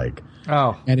smelled like.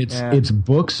 Oh. And it's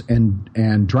books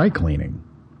and dry cleaning.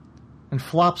 And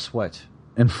flop sweat.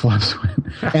 And flop sweat.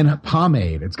 And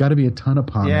pomade. It's got to be a ton of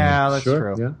pomade. Yeah, that's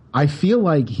true. Yeah. I feel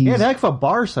like he's... He had a heck of a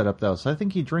bar set up, though, so I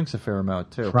think he drinks a fair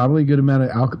amount, too. Probably a good amount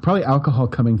of probably alcohol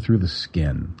coming through the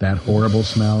skin. That horrible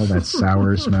smell, that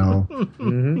sour smell.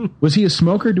 Mm-hmm. Was he a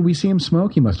smoker? Did we see him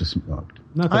smoke? He must have smoked.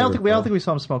 I don't think we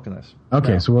saw him smoking this.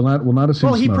 Okay, No. so we'll not assume.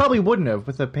 Well, he smoke. probably wouldn't have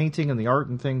with the painting and the art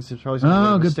and things. It's probably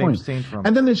good point. Stain from.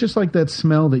 And then there's just like that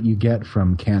smell that you get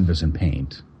from canvas and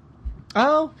paint.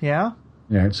 Oh, yeah,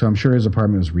 Yeah, so I'm sure his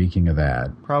apartment was reeking of that.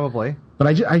 probably. But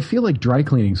I feel like dry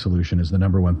cleaning solution is the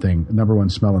number one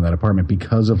smell in that apartment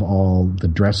because of all the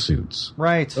dress suits.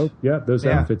 Right. Oh, yeah, those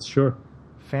Yeah. outfits, sure.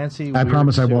 Fancy. I weird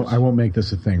promise I suits. won't make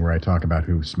this a thing where I talk about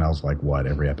who smells like what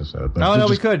every episode. But Oh, no, we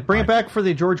just- could. Bring it back for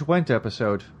the George Wendt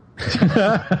episode.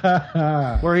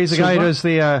 Where he's a guy who does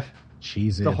the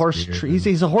Cheese horse.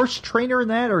 He's a horse trainer in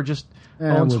that, or just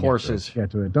owns horses.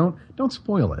 Get to it. Don't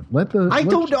spoil it. I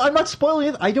don't know. I'm not spoiling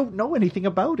it. I don't know anything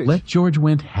about it. Let George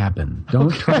Wendt happen.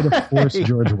 Don't try to force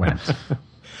George Wendt.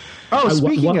 Oh,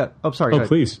 speaking of... Oh, sorry. go Oh, ahead.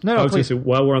 please. No, I was please. gonna say,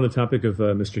 while we're on the topic of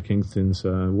Mr. Kingston's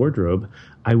wardrobe,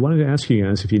 I wanted to ask you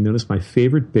guys if you noticed my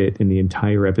favorite bit in the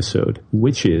entire episode,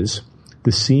 which is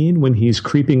the scene when he's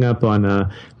creeping up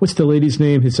on, what's the lady's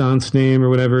name, his aunt's name or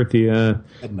whatever? Edna.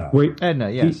 Edna,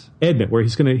 yes. Edna, where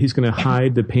he's gonna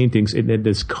hide the paintings in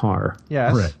Edna's car.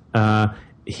 Yes. Right.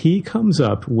 He comes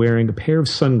up wearing a pair of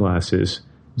sunglasses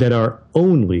that are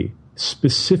only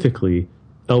specifically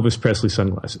Elvis Presley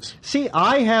sunglasses. See,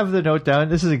 I have the note down.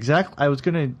 This is I was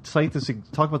going to cite this,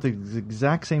 talk about the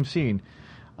exact same scene.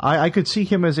 I could see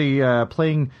him as a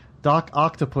playing Doc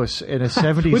Octopus in a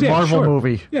 70s Well, yeah, Marvel sure.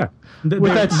 movie. Yeah. With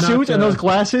that suit and those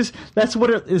glasses. That's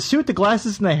what the suit, the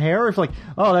glasses, and the hair. It's like,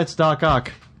 oh, that's Doc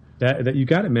Ock. That you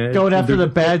got it, man. Going after They're-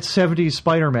 the bad 70s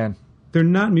Spider-Man. They're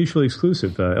not mutually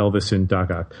exclusive, Elvis and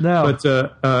Doc Ock. No.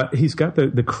 But he's got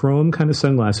the chrome kind of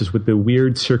sunglasses with the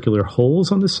weird circular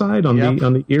holes on the side on Yep.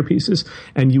 the earpieces,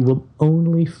 and you will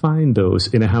only find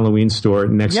those in a Halloween store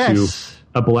next Yes.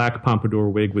 to a black pompadour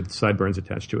wig with sideburns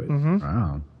attached to it. Mm-hmm.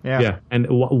 Wow. Yeah, and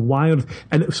wild.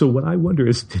 And so what I wonder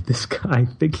is, did this guy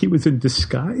think he was in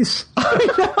disguise?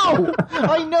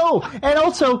 I know. And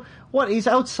also, he's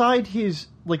outside his,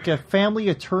 like, a family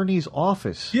attorney's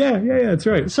office. Yeah, that's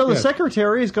right. So the Yeah.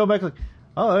 secretary is going back like,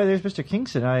 oh, there's Mr.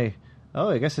 Kingston. I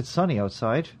guess it's sunny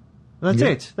outside. That's Yeah.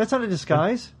 it. That's not a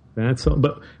disguise. That's all.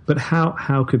 But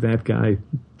how could that guy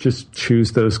just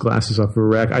choose those glasses off of a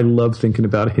rack? I love thinking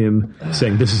about him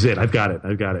saying, "This is it. I've got it.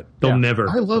 They'll Yeah. never.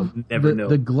 I love never know."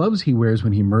 the gloves he wears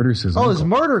when he murders his Oh, uncle. his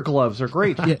murder gloves are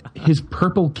great. Yeah, his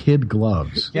purple kid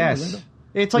gloves. Yes.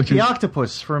 It's like Which the is-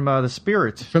 octopus from The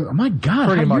Spirit. Oh my God,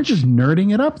 Pretty you're much. just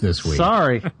nerding it up this week.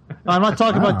 Sorry. I'm not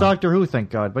talking Wow. about Doctor Who, thank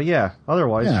God. But yeah,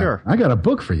 otherwise, Yeah, sure. I got a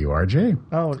book for you, RJ.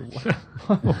 Oh,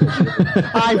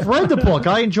 I've read the book.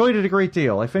 I enjoyed it a great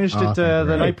deal. I finished it the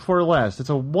great. night before last. It's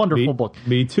a wonderful book.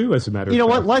 Me too, as a matter of You know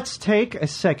fact. what? Let's take a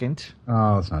second.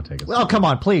 Oh, let's not take it. Oh, come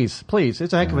on, please.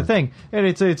 It's a heck of a thing. And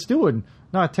it's doing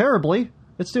not terribly.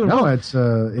 It's doing No, well.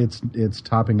 it's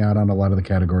topping out on a lot of the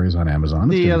categories on Amazon.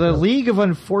 It's The doing well. League of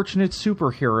Unfortunate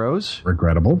Superheroes.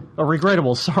 Regrettable. Oh,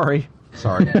 regrettable, sorry.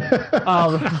 Sorry. You can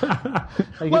Love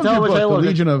tell your how much I book, The love it.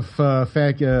 Legion of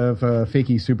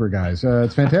Fakey Super Guys.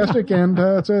 It's fantastic, and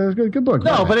it's a good book.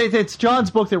 No, but it's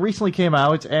John's book that recently came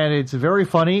out, and it's very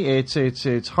funny. It's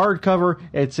hardcover.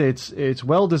 It's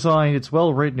well designed. It's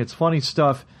well written. It's funny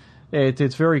stuff.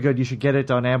 It's very good. You should get it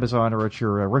on Amazon or at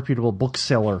your reputable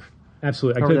bookseller.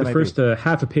 Absolutely. I Whoever tell you, that the might first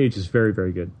half a page is very,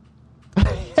 very good.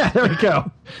 Yeah, there we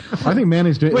go. I think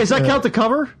Manny's doing. Wait, does that count the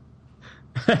cover?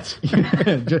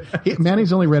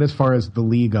 Manny's only read as far as the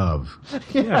League of.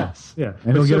 Yes. Yeah.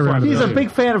 And he'll But get so far, around to He's the a big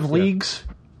fan of leagues.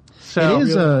 So It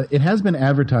is. It has been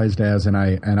advertised as,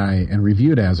 and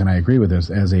reviewed as, and I agree with this,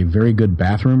 as a very good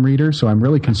bathroom reader. So I'm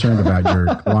really concerned about your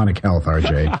colonic health,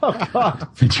 RJ. Oh God!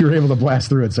 That you're able to blast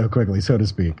through it so quickly, so to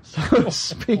speak. So to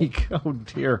speak. Oh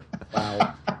dear.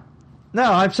 Wow. No,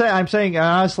 I'm saying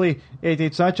honestly,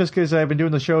 it's not just because I've been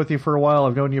doing the show with you for a while.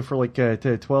 I've known you for like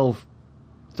 12,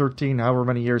 13, however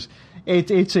many years.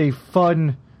 It's a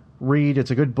fun read. It's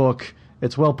a good book.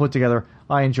 It's well put together.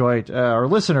 I enjoy it. Our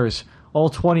listeners, all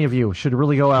 20 of you, should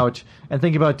really go out and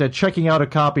think about checking out a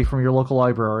copy from your local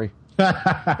library.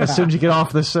 As soon as you get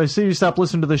off this, as soon as you stop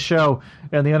listening to this show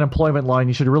and the unemployment line,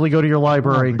 you should really go to your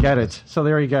library and get it. So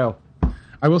there you go.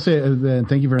 I will say,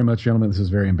 thank you very much, gentlemen. This is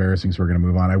very embarrassing, so we're going to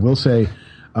move on. I will say,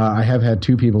 I have had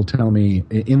two people tell me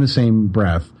in the same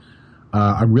breath,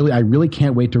 I really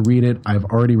can't wait to read it. I've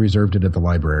already reserved it at the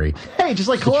library. Hey, just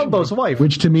like Columbo's wife.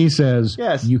 Which to me says,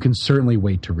 yes, you can certainly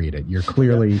wait to read it. You're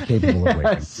clearly capable of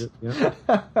waiting. Yeah.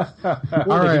 All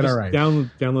right.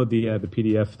 Download the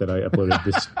PDF that I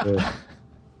uploaded.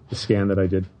 The scan that I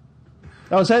did.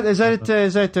 Oh, is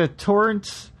that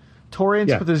torrents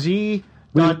with a Z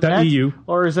 .net, .eu,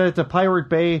 or is that the Pirate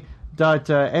Bay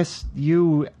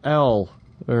 .sul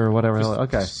or whatever?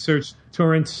 Okay. Search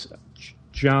torrents.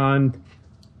 John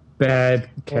Bad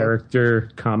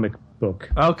Character Comic Book.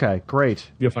 Okay, great.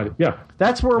 You'll find it. Yeah,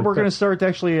 that's where we're going to start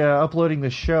actually uploading the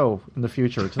show in the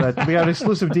future. To that, we have an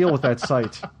exclusive deal with that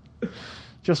site.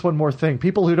 Just one more thing: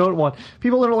 people who don't like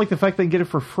the fact they can get it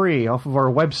for free off of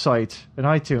our website and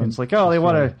iTunes. Like, they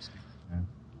want to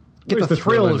get the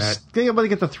thrill of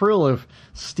get the thrill of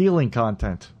stealing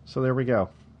content. So there we go.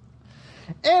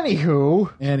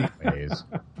 Anyways,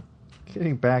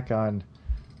 getting back on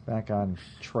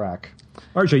track.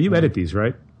 RJ, you edit these,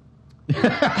 right? Yeah.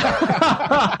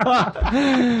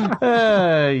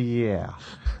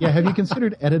 Yeah, have you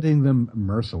considered editing them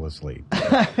mercilessly?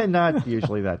 Not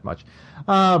usually that much.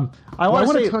 I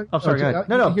want to say... I'm sorry, go ahead.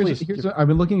 No, please. I've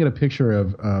been looking at a picture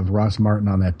of Ross Martin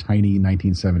on that tiny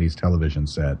 1970s television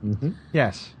set. Mm-hmm.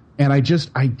 Yes. And I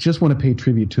just want to pay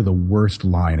tribute to the worst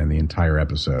line in the entire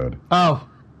episode. Oh,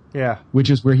 yeah. Which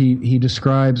is where he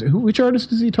describes... Which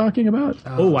artist is he talking about?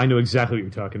 Oh, I know exactly what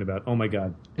you're talking about. Oh, my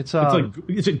God. It's like...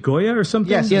 Is it Goya or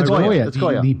something? Yes, it's Goya. It's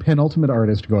Goya. The penultimate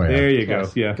artist, Goya. There you go.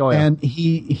 Yeah. Goya. And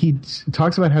he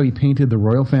talks about how he painted the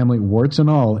royal family, warts and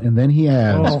all, and then he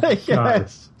adds... Oh,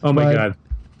 yes. Oh, my God.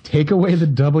 Take away the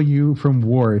W from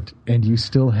wart, and you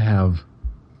still have...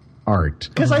 art.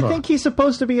 Because I think he's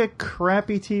supposed to be a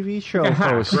crappy TV show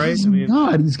host, right? He's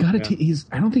not. He's got I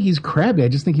don't think he's crabby. I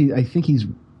think he's.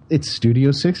 It's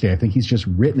Studio 60. I think he's just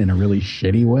written in a really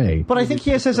shitty way. But I think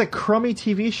he has a crummy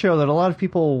TV show that a lot of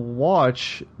people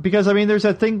watch. Because, I mean, there's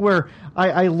that thing where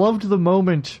I loved the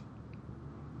moment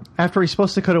after he's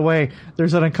supposed to cut away.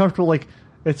 There's that uncomfortable,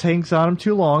 it hangs on him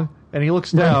too long, and he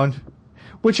looks down.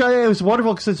 Which it was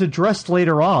wonderful because it's addressed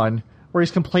later on, where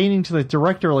he's complaining to the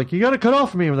director, you got to cut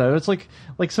off me with that. It's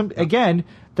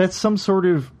that's some sort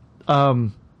of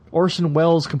Orson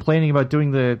Welles complaining about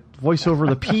doing the voice over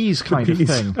the peas kind of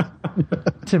thing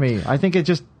to me. I think it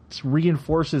just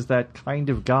reinforces that kind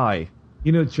of guy.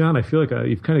 You know, John, I feel like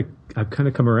I've kind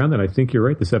of come around, and I think you're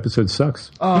right. This episode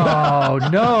sucks. Oh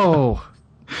no,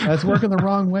 that's working the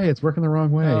wrong way. It's working the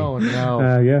wrong way. Oh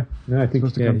no. Yeah. No, I think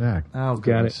it's supposed to come back. Oh,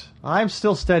 got it. I'm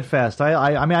still steadfast.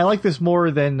 I mean, I like this more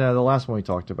than the last one we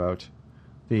talked about.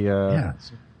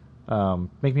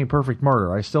 Make Me a Perfect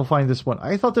Murder. I still find this one...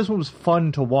 I thought this one was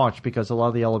fun to watch because a lot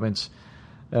of the elements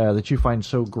that you find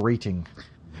so grating.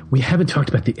 We haven't talked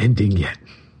about the ending yet.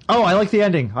 Oh, I like the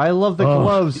ending. I love the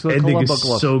gloves. The ending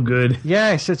is so good.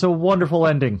 Yes, it's a wonderful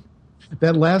ending.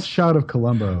 That last shot of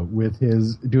Columbo with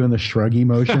his doing the shruggy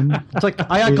motion. It's like,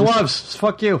 I got gloves.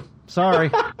 Fuck you. Sorry.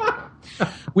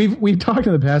 We've talked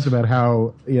in the past about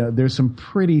how there's some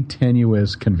pretty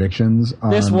tenuous convictions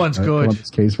on This one's good. Columbus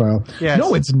case file. Yes.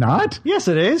 No, it's not. Yes,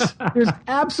 it is. There's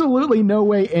absolutely no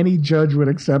way any judge would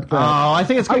accept that. Oh, I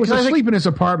think it's I was because asleep in his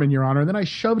apartment, Your Honor, and then I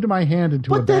shoved my hand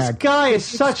into a But this bag. guy is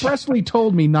such. Expressly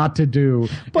told me not to do.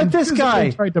 But and this physically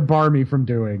guy- tried to bar me from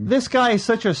doing. This guy is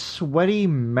such a sweaty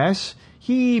mess.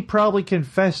 He probably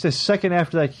confessed a second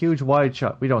after that huge wide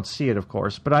shot. We don't see it, of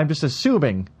course, but I'm just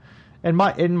assuming. In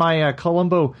my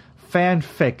Columbo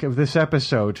fanfic of this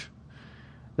episode,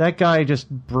 that guy just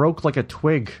broke like a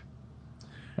twig.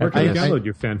 Where can you I- download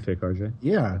your fanfic, RJ?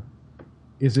 Yeah.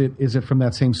 Is it from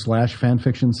that same /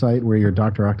 fanfiction site where your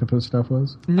Dr. Octopus stuff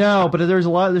was? No, but there's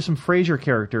some Frasier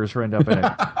characters who end up in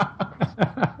it.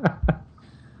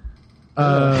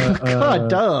 God,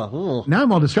 duh. Ugh. Now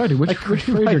I'm all distracted. Which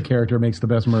Frasier character makes the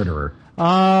best murderer?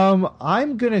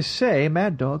 I'm gonna say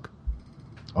Mad Dog.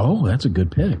 Oh, that's a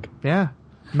good pick. Yeah,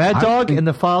 Mad Dog and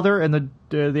the father and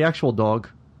the actual dog.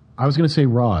 I was going to say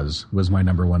Roz was my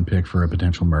number one pick for a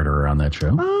potential murderer on that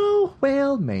show. Oh,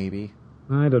 well, maybe.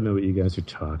 I don't know what you guys are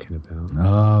talking about.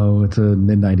 Oh, it's a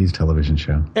mid-90s television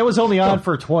show. It was only on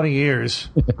for 20 years.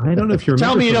 I don't know if you remember.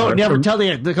 Tell me you from don't our- never from- tell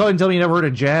me. Go ahead and tell me you never heard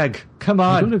of Jag. Come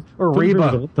I don't on, know- or don't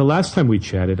remember Reba. The last time we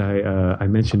chatted, I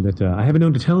mentioned that I haven't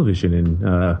owned a television in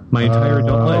my entire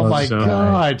adult life. Oh my so-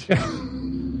 God!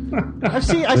 I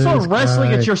saw This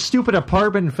wrestling guy. at your stupid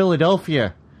apartment in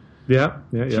Philadelphia. Yeah.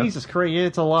 Jesus Christ!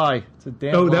 It's a lie. It's a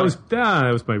damn. Oh, lie.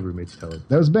 that was my roommate's television.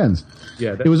 That was Ben's.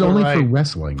 Yeah, It was only for right.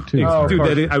 wrestling, too. Oh, Dude, of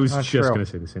course. I was That's just true. going to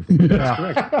say the same thing. That's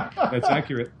correct. That's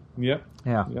accurate. Yep.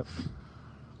 Yeah. Yep.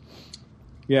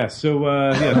 Yeah. So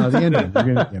The ending. You're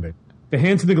gonna end it. the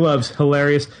hands in the gloves,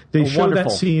 hilarious. They show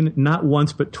wonderful. that scene not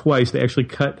once but twice. They actually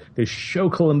they show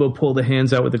Columbo pull the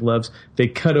hands out with the gloves. They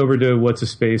cut over to what's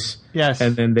his face. Yes.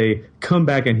 And then they come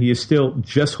back and he is still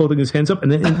just holding his hands up.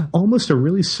 And then in almost a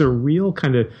really surreal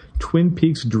kind of Twin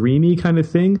Peaks dreamy kind of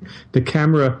thing, the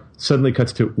camera suddenly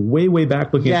cuts to way, way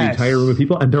back looking at the Yes. entire room of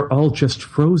people, and they're all just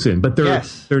frozen. But they're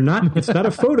not, it's not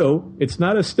a photo, it's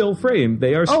not a still frame.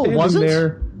 They are standing wasn't?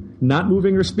 there, not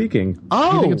moving or speaking.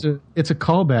 I Oh. think it's a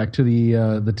callback to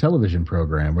the television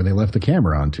program where they left the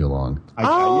camera on too long.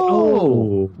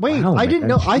 Wait! Wow, I didn't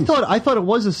know. man, I thought it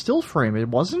was a still frame. It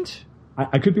wasn't.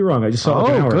 I could be wrong. I just saw it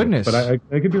like an Oh, hour ago, goodness. but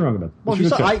I could be wrong about it. Well, We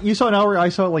should go check. you saw an hour. I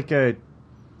saw it like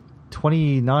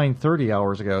 29, 30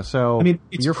 hours ago. So I mean,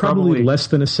 it's you're probably less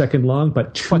than a second long,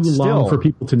 but too But still. long for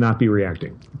people to not be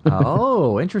reacting.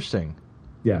 Oh, interesting.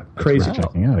 Yeah, crazy. worth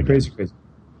checking out again. Crazy.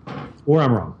 Or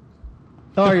I'm wrong.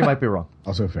 Oh, you might be wrong.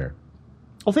 Also fair.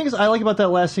 Well, thing is, I like about that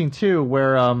last scene too,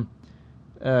 where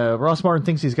Ross Martin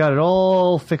thinks he's got it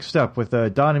all fixed up with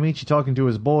Don Amici talking to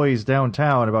his boys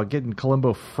downtown about getting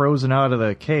Columbo frozen out of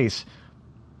the case.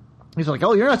 He's like,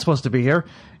 "Oh, you're not supposed to be here,"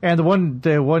 and the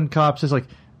one cop says like,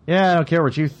 "Yeah, I don't care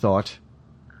what you thought."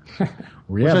 Yeah,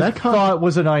 Which I that cop, thought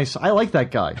was a nice. I like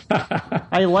that guy.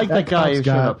 I like that guy cop's who showed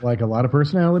got up. like a lot of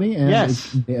personality and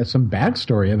Yes. some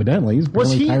backstory. Evidently, he's Was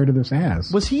really he- tired of this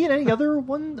ass. Was he in any other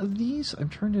one of these? I'm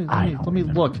trying to I let don't me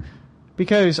remember. look,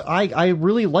 because I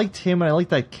really liked him and I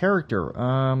liked that character.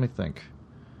 Let me think.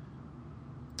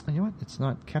 You know what? It's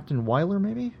not Captain Weiler,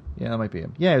 maybe? Yeah, that might be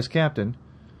him. Yeah, it's Captain.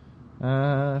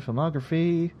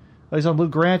 Filmography. Oh, he's on Lou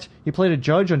Grant. He played a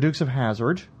judge on Dukes of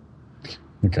Hazzard.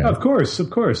 Okay. Of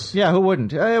course. Yeah, who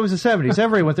wouldn't? It was the 70s.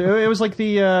 Everyone went through. It was like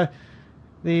the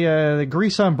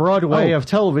Grease on Broadway Oh. of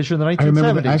television in the 1970s. I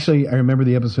remember. I remember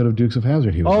the episode of Dukes of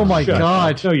Hazzard. He was Oh on. my Shut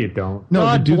God! up. No, you don't. No,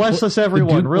 God the Duke bless us, the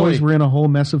everyone, Duke really. boys were in a whole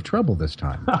mess of trouble this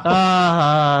time.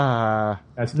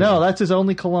 That's the- No, that's his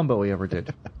only Columbo he ever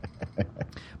did.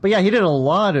 But yeah, he did a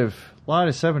lot of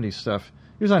 70s stuff.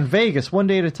 He was on Vegas, One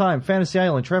Day at a Time, Fantasy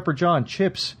Island, Trapper John,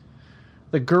 Chips,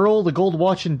 The Girl, The Gold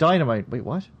Watch, and Dynamite. Wait,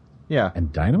 what? Yeah,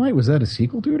 And Dynamite, was that a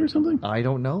sequel to it or something? I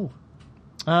don't know.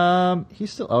 He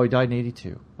died in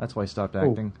 82. That's why he stopped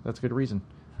acting. That's a good reason.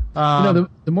 The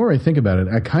more I think about it,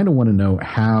 I kind of want to know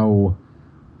how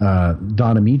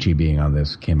Don Amici being on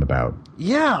this came about.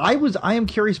 Yeah, I am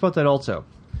curious about that also.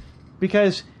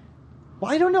 Because,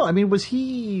 well, I don't know. I mean, was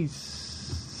he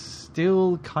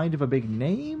still kind of a big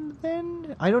name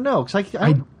then? I don't know. Cause I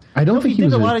I don't know if think he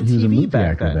did a lot of he was a TV movie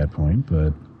back actor then. at that point,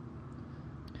 but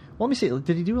Well, let me see.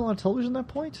 Did he do a lot of television at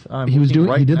that point? he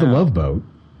did The Love Boat.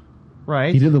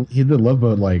 Right. He did the Love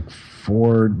Boat like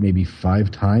 4, maybe 5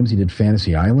 times. He did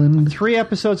Fantasy Island. 3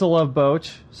 episodes of Love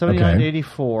Boat, 79 to Okay.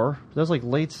 84. That was like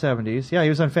late 70s. Yeah, he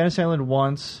was on Fantasy Island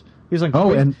once. He was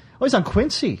on he's on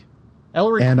Quincy.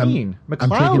 Ellery And Queen. I'm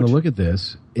McLeod. taking a look at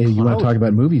this. You want McLeod. to talk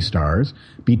about movie stars?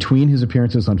 Between his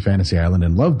appearances on Fantasy Island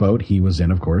and Love Boat, he was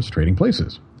in, of course, Trading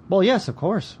Places. Well, yes, of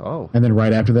course. Oh. And then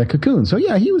right after that, Cocoon. So,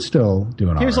 yeah, he was still doing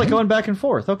all right. He was like going back and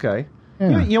forth. Okay.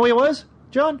 Yeah. You know what he was,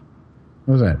 John?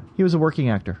 What was that? He was a working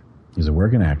actor. He's a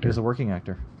working actor. He was a working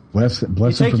actor. Bless You him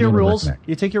for take your being a rules. working actor.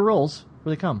 You take your roles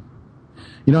where they come.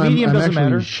 You know, Medium I'm doesn't actually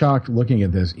matter. shocked looking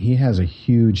at this. He has a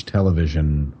huge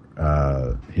television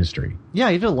history. Yeah,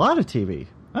 he did a lot of TV.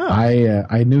 Oh.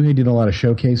 I knew he did a lot of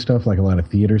showcase stuff, like a lot of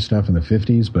theater stuff in the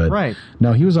 50s, but Right.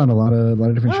 no, he was on a lot of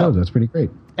different Oh. shows. That's pretty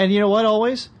great. And you know what?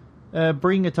 Always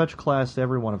bring a touch of class to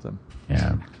every one of them.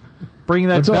 Yeah. Bring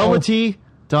that That's all. velvety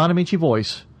Don Amici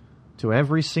voice to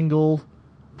every single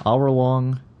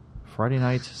hour-long Friday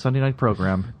night, Sunday night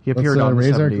program. He appeared Let's on the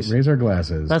raise 70s. raise our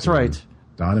glasses. That's to right.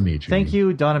 Don Amici. Thank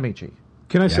you, Don Amici.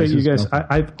 Can I say, it's you just guys,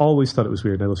 I've always thought it was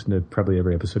weird. I listened to probably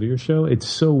every episode of your show. It's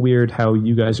so weird how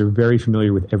you guys are very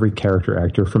familiar with every character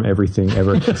actor from everything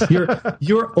ever.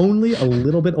 You're only a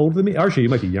little bit older than me. Actually, you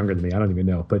might be younger than me. I don't even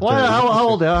know. But Well, how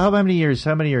old? How many years?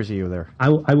 How many years are you there? I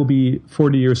will be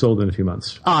 40 years old in a few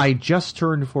months. I just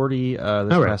turned 40 this All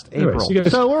right. past All right. April. So you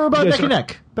guys- So we're about you neck guys and are-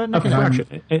 neck. About A neck and neck.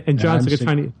 fraction. And John's like a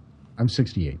tiny. I'm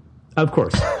 68. Of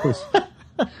course.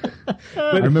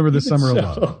 I remember the summer of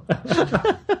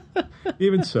love.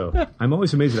 Even so, I'm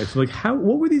always amazed at that. So, like,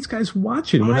 what were these guys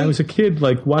watching when I was a kid?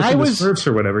 Like I watching was- the Smurfs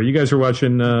or whatever. You guys were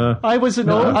watching. I was an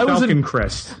Falcon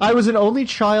Crest. I was an only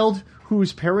child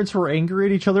whose parents were angry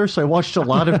at each other, so I watched a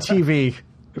lot of TV.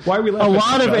 Why are we a laughing?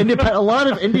 lot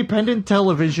of independent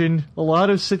television, a lot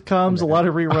of sitcoms, a lot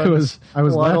of reruns. I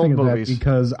was a lot of laughing old at that movies.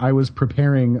 because I was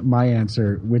preparing my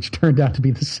answer, which turned out to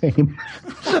be the same.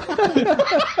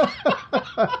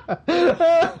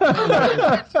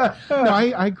 No,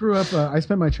 I grew up. I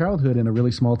spent my childhood in a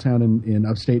really small town in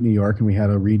upstate New York, and we had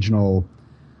a regional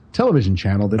television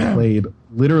channel that played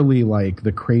literally like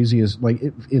the craziest, like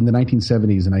in the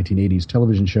 1970s and 1980s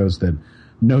television shows that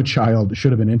no child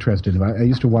should have been interested in. I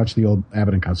used to watch the old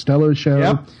Abbott and Costello show.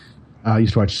 Yep. I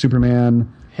used to watch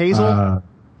Superman. Hazel?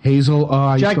 Hazel. Oh,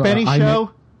 I Jack used to, Benny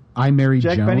show. I Married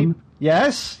Jack Joan. Benny.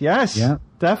 Yes, Yeah.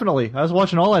 definitely. I was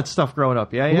watching all that stuff growing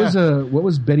up. Yeah, What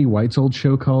was Betty White's old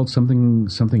show called? Something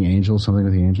Angel, something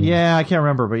with the Angel. Yeah, I can't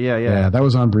remember, but yeah. Yeah, that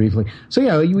was on briefly. So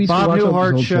yeah, we used Bob to watch all these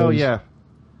Newhart old show. shows. Yeah.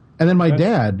 And then my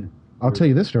dad, I'll tell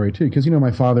you this story too, because my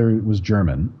father was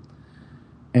German,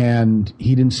 and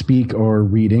he didn't speak or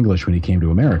read English when he came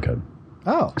to America.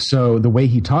 Oh. So the way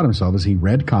he taught himself is he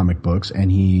read comic books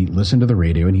and he listened to the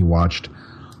radio and he watched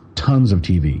tons of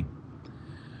TV.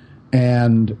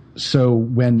 And so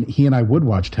when he and I would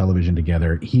watch television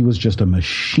together, he was just a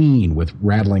machine with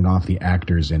rattling off the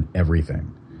actors and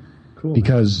everything. Cool.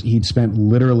 Because he'd spent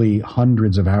literally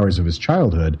hundreds of hours of his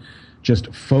childhood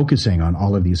just focusing on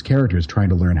all of these characters, trying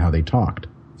to learn how they talked.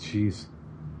 Jeez.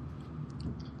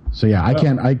 So yeah, I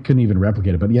couldn't even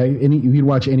replicate it. But yeah, he'd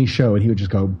watch any show and he would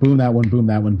just go, boom that one, boom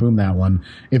that one, boom that one.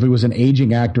 If it was an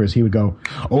aging actress, he would go,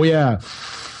 oh yeah,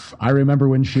 I remember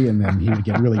when she, and then he would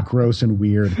get really gross and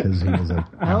weird because he was a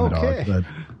hound Okay. dog. But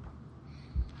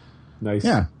Nice.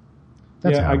 yeah,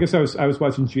 that's Yeah, how. I guess I was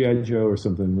watching G.I. Joe or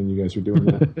something when you guys were doing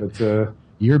that. But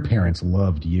Your parents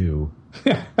loved you.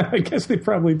 I guess they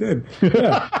probably did.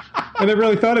 Yeah. I never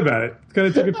really thought about it. Kind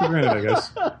of took it for granted, I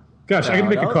guess. Gosh, I got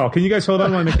to make a call. Can you guys hold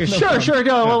on while I make a call? Sure.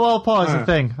 Go. I'll pause the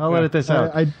thing. I'll edit this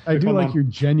out. I do like your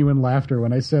genuine laughter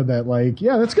when I said that. Like,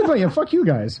 yeah, that's good. Yeah, fuck you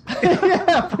guys.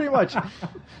 Yeah, pretty much.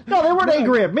 No, they weren't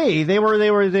angry at me. They it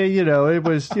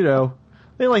was,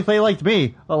 they liked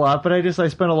me a lot, but I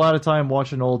spent a lot of time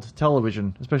watching old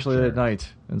television, especially at night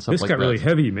and stuff This like got that. really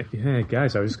heavy. Yeah,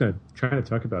 guys, I was just going to try to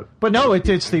talk about But no,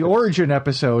 it's the origin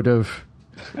episode of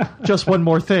Just One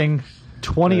More Thing.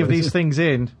 20 of these things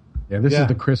in. Yeah, this Yeah.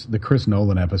 is the Chris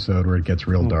Nolan episode where it gets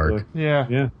real dark. boy. Yeah.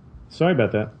 Yeah. Sorry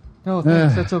about that. No,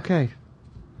 thanks. That's okay.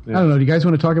 I don't know. Do you guys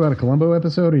want to talk about a Columbo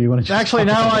episode, or you want to just Actually,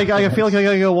 now I feel like I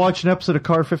gotta go watch an episode of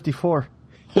Car 54.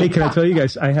 Hey, can I tell you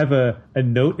guys, I have a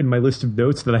note in my list of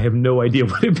notes that I have no idea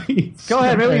what it means. Go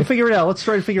ahead, maybe we can figure it out. Let's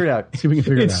try to figure it out. see if we can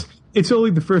figure it out? It's only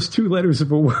the first two letters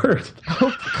of a word.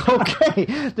 Okay,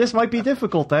 this might be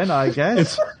difficult then, I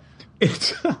guess.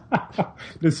 It's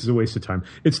this is a waste of time.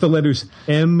 It's the letters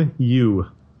M-U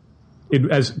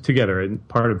as together and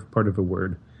part of a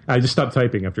word. I just stopped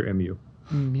typing after M-U.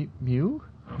 Mew?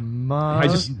 I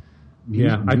just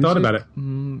I thought about it.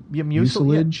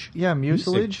 Mucilage? Yeah,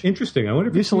 mucilage. Interesting. I wonder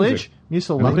if it's Mucilage? music.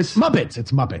 Mucilage? Muppets.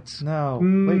 It's Muppets. No.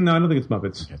 No, I don't think it's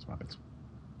Muppets. It's Muppets.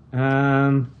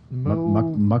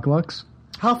 Mucklux?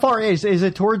 How far is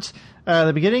it towards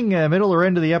the beginning, middle, or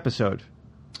end of the episode?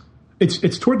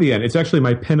 It's toward the end. It's actually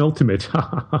my penultimate.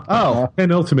 Oh.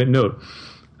 penultimate note.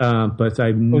 But I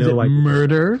have no idea.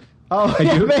 Murder? Oh,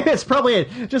 yeah, maybe it's probably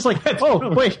it. Just like, hey,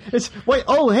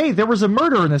 there was a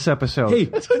murder in this episode. Hey,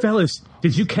 fellas,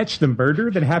 did you catch the murder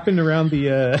that happened around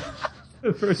the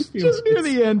first few Just near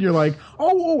the end, you're like,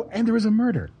 oh, and there was a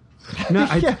murder. No,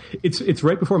 it's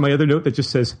right before my other note that just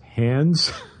says hands,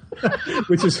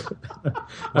 which is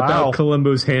about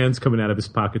Columbo's hands coming out of his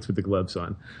pockets with the gloves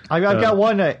on. I've got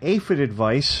one aphid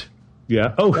advice.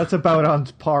 Yeah. Oh, that's about on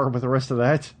par with the rest of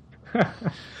that.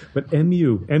 But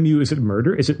MU, is it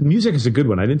murder? Music is a good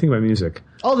one. I didn't think about music.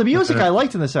 Oh, the music I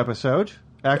liked in this episode.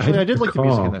 Actually, I did like the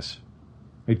music in this.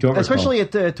 I don't Especially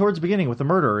towards the beginning with the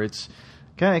murder. It's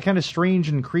kind of strange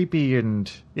and creepy, and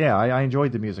yeah, I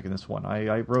enjoyed the music in this one.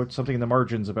 I wrote something in the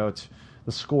margins about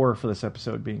the score for this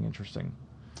episode being interesting.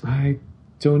 I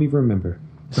don't even remember.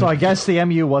 So I guess the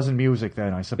MU wasn't music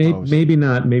then, I suppose. Maybe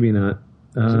not. Is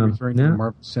it referring to the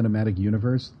Marvel Cinematic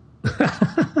Universe?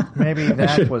 Maybe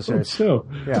that was it. So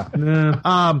yeah.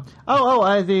 Nah.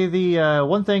 The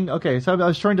one thing. Okay, so I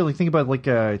was trying to think about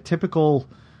typical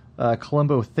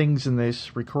Columbo things in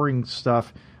this recurring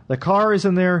stuff. The car is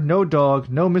in there. No dog.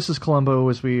 No Mrs. Columbo,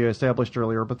 as we established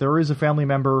earlier. But there is a family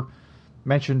member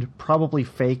mentioned, probably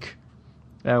fake,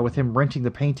 with him renting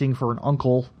the painting for an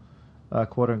uncle,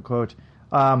 quote unquote.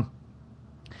 But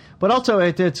also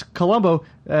it's Columbo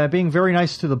being very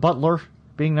nice to the butler.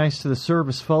 Being nice to the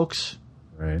service folks.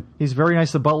 Right. He's very nice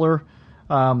to the butler.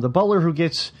 The butler who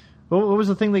gets... What was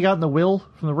the thing they got in the will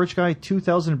from the rich guy?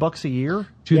 $2,000 a year?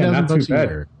 $2,000 a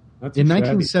year. In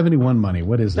 1971 money,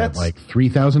 what is that? Like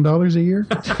 $3,000 a year?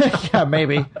 Yeah,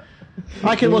 maybe.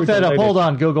 I can look that up. Hold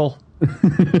on, Google.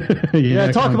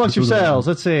 Yeah, talk amongst yourselves.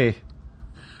 Let's see.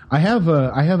 I have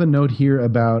a note here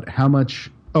about how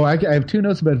much... Oh, I have two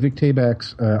notes about Vic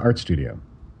Tayback's art studio.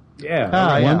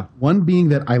 Yeah. One being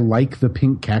that I like the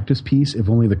pink cactus piece, if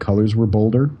only the colors were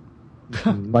bolder.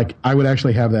 Like, I would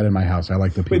actually have that in my house. I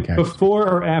like the pink cactus. Before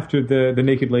or after the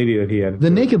naked lady that he had? The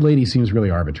naked lady seems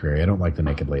really arbitrary. I don't like the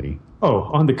naked lady. Oh,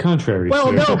 on the contrary.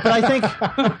 Well, no, but I think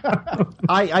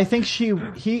I think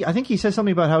he said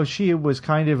something about how she was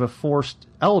kind of a forced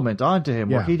element onto him,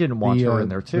 where he didn't want her in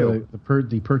there too.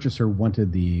 The purchaser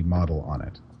wanted the model on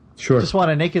it. Sure. Just want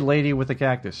a naked lady with a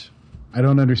cactus. I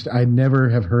don't understand. I never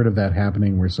have heard of that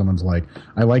happening where someone's like,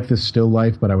 I like this still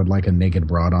life, but I would like a naked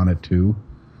broad on it too.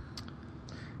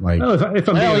 Like, if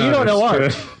I'm well, you don't know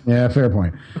art. Yeah, fair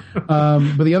point.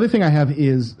 But the other thing I have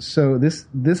is, so this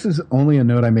is only a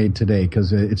note I made today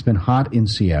because it's been hot in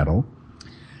Seattle,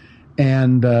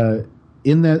 and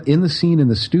in the scene in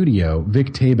the studio, Vic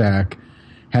Tayback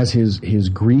has his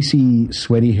greasy,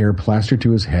 sweaty hair plastered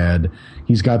to his head.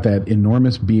 He's got that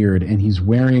enormous beard, and he's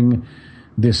wearing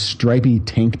this stripy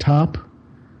tank top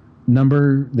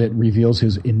number that reveals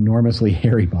his enormously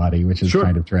hairy body, which is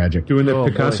kind of tragic. Doing the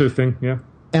Picasso thing, yeah.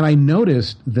 And I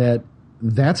noticed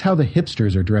that's how the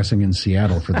hipsters are dressing in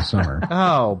Seattle for the summer.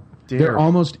 Oh, dear. They're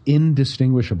almost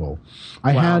indistinguishable.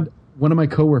 I had one of my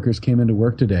coworkers came into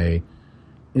work today.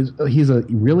 He's a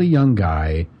really young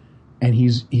guy, and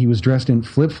he was dressed in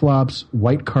flip-flops,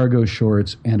 white cargo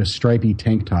shorts, and a stripy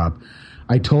tank top.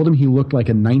 I told him he looked like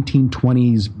a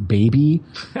 1920s baby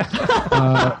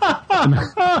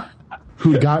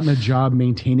who'd gotten a job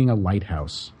maintaining a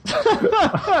lighthouse.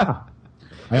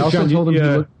 I also told him he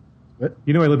looked... What?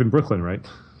 You know I live in Brooklyn, right?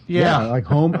 Yeah, like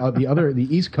home, the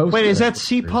East Coast. Wait, is that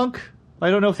C-Punk? I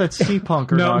don't know if that's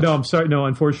C-Punk or not. No, I'm sorry. No,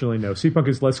 unfortunately, no. C-Punk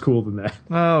is less cool than that.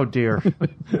 Oh, dear.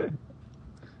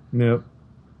 No.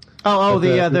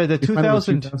 The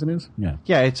 2000 is?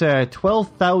 Yeah, it's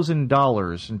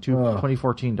 $12,000 in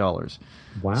 2014 dollars.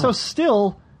 Wow. So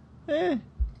still,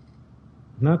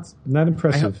 not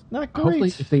impressive. Not great. Hopefully,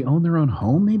 if they own their own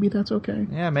home, maybe that's okay.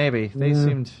 Yeah, maybe. They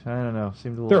seemed, I don't know, a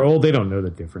little... They're old. They don't know the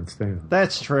difference.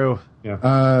 That's true.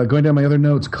 Yeah. Going down my other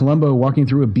notes, Columbo walking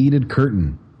through a beaded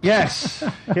curtain. Yes.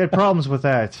 He had problems with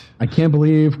that. I can't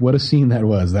believe what a scene that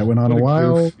was. That went on a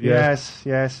while. Yes.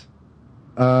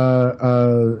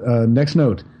 Next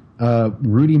note,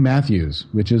 Rudy Matthews,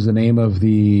 which is the name of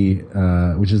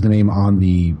which is the name on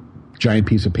the giant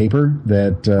piece of paper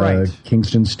that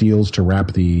Kingston steals to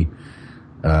wrap the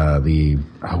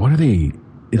what are they?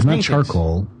 It's not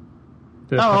charcoal.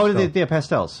 The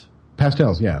pastels.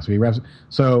 Pastels, yeah. So he wraps.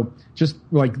 So just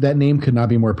like that name could not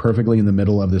be more perfectly in the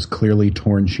middle of this clearly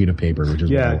torn sheet of paper, which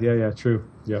is true.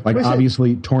 Yeah, like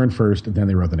obviously torn first, and then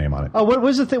they wrote the name on it. Oh, what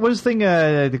was the thing? What was the thing?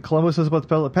 The Columbo says about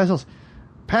the pastels?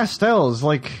 Pastels,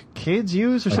 like kids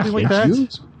use or something like that.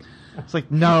 It's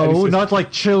like no, not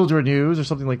like children use or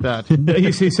something like that.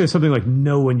 He says something like,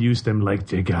 "No one used them like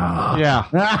Degas." Yeah,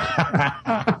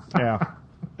 yeah.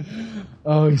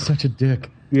 Oh, he's such a dick.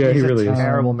 Yeah, he really is.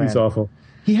 Terrible man. He's awful.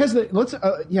 He has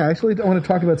actually, I want to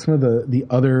talk about some of the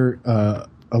other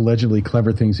allegedly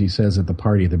clever things he says at the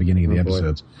party at the beginning of the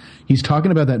episodes. He's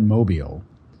talking about that mobile.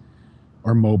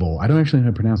 Or mobile. I don't actually know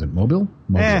how to pronounce it. Mobile?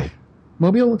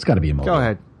 Mobile? It's got to be a mobile. Go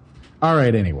ahead. All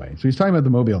right, anyway. So he's talking about the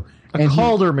mobile. A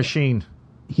Calder machine.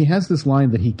 He has this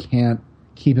line that he can't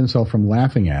keep himself from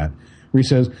laughing at, where he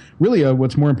says, really,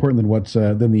 what's more important than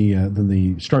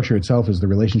the structure itself is the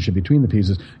relationship between the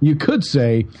pieces. You could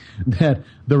say that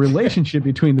the relationship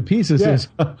between the pieces is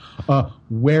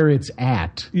where it's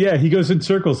at. Yeah, he goes in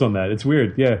circles on that. It's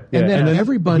weird. Yeah. And then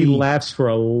everybody... He laughs for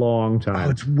a long time. Oh,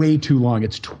 it's way too long.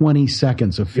 It's 20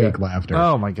 seconds of fake laughter.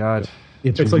 Oh, my God.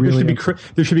 It's like really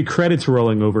there should be credits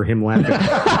rolling over him laughing.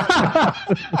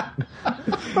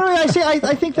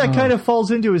 I think that kind of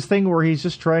falls into his thing where he's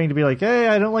just trying to be like, hey,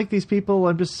 I don't like these people.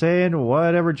 I'm just saying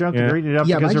whatever junk and reading it up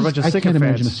because they're a bunch of sycophants. I can't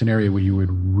imagine a scenario where you would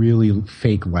really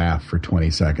fake laugh for 20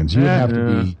 seconds. You would have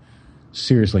to be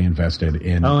seriously invested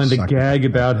in. Oh, and the gag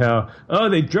about how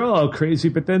they draw all crazy,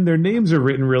 but then their names are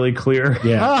written really clear.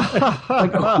 Yeah.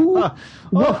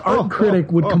 What art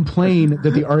critic would complain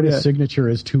that the artist's signature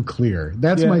is too clear?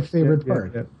 That's my favorite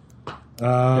part.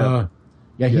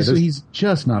 He's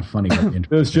just not funny.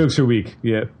 Those jokes are weak.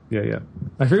 Yeah.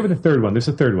 I forget about the third one. There's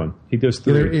a third one. He does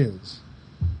 3. There is.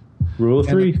 Rule of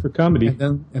 3 for comedy.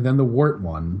 And then the wart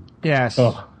one. Yes.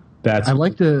 Oh,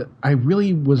 I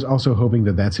really was also hoping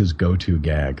that that's his go-to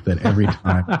gag, that every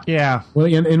time. Yeah. Well,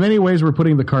 in many ways, we're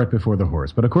putting the cart before the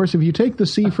horse. But, of course, if you take the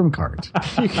C from cart,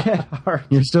 you get art.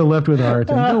 You're still left with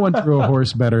art, and no one drew a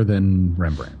horse better than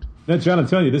Rembrandt. No, John, I'm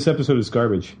telling you, this episode is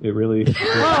garbage. It really is.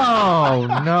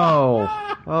 Oh, no.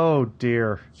 Oh,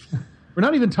 dear. We're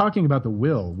not even talking about the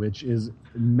will, which is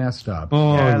messed up.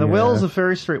 Oh, yeah, the will is a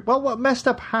very straight... Well, what messed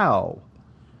up how?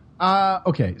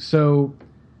 Okay, so...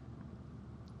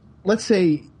 Let's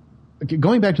say,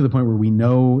 going back to the point where we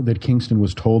know that Kingston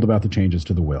was told about the changes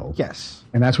to the will. Yes.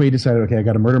 And that's why he decided, okay, I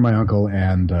got to murder my uncle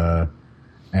and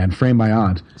frame my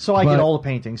aunt. So I get all the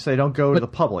paintings, so they don't go to the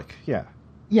public. Yeah.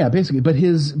 Yeah, basically. But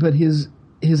his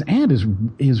aunt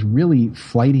is really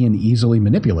flighty and easily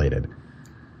manipulated.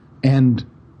 And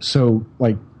so,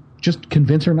 just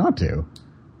convince her not to.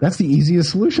 That's the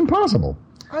easiest solution possible.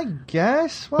 I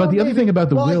guess. Well, but the other thing about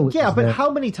the will is but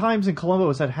how many times in Columbo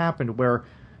has that happened where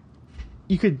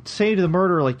you could say to the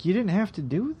murderer, you didn't have to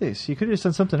do this. You could have just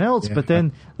done something else, but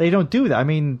then they don't do that. I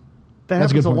mean, that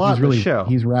happens a lot in the show.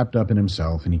 He's wrapped up in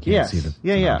himself, and he can't see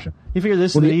the option. You figure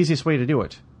this is the easiest way to do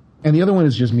it. And the other one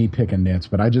is just me picking nits,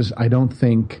 but I don't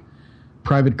think,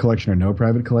 private collection or no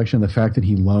private collection, the fact that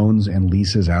he loans and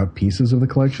leases out pieces of the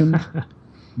collection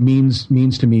means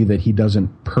to me that he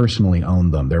doesn't personally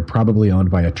own them. They're probably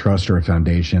owned by a trust or a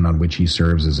foundation on which he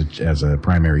serves as a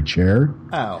primary chair.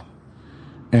 Oh.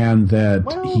 And that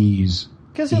he's...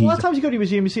 Because a lot of times you go to a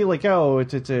museum, you see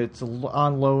it's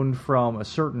on loan from a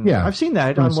certain... Yeah. I've seen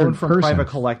that, on loan from private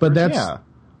collectors. But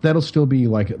that'll still be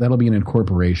that'll be an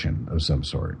incorporation of some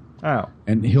sort. Oh.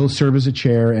 And he'll serve as a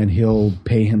chair, and he'll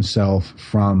pay himself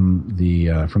from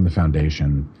the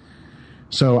foundation.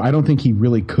 So I don't think he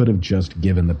really could have just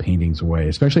given the paintings away,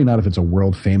 especially not if it's a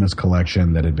world-famous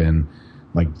collection that had been...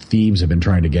 thieves have been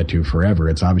trying to get to forever.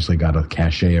 It's obviously got a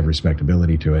cachet of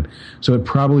respectability to it. So it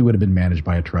probably would have been managed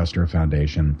by a trust or a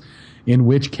foundation, in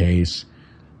which case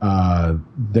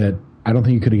that I don't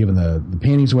think you could have given the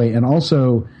paintings away. And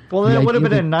also... Well, that would have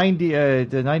been the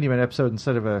 90-minute episode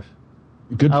instead of a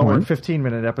good hour and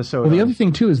 15-minute episode. Well, the other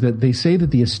thing, too, is that they say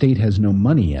that the estate has no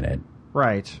money in it.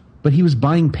 Right. But he was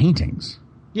buying paintings.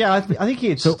 Yeah, I think he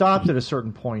had stopped at a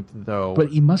certain point, though. But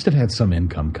he must have had some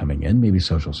income coming in, maybe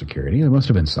Social Security. There must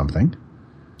have been something.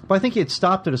 But I think he had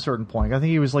stopped at a certain point. I think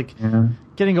he was,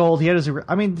 getting old. He had to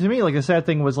me, the sad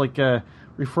thing was,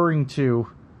 referring to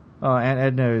Aunt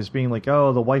Edna as being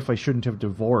the wife I shouldn't have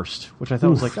divorced, which I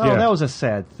thought was that was a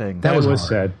sad thing. That was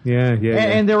sad. Yeah.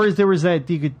 And there was that,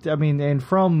 and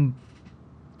from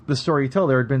the story you tell,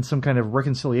 there had been some kind of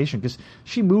reconciliation, because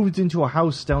she moved into a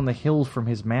house down the hill from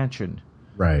his mansion.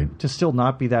 Right. To still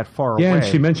not be that far away. Yeah, and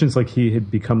she mentions he had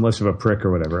become less of a prick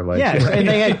or whatever. And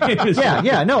they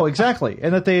had, no, exactly.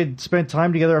 And that they had spent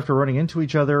time together after running into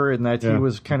each other, and that he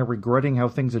was kind of regretting how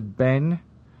things had been.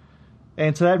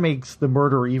 And so that makes the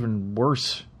murder even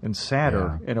worse and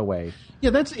sadder in a way.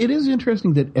 Yeah, it is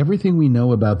interesting that everything we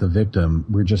know about the victim,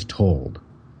 we're just told.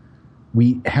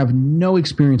 We have no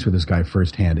experience with this guy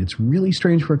firsthand. It's really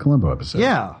strange for a Columbo episode.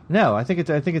 Yeah, no, I think it's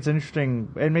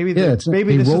interesting, and maybe this is the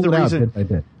reason. Bit by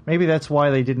bit. Maybe that's why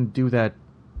they didn't do that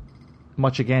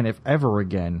much again, if ever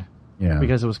again. Yeah,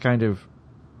 because it was kind of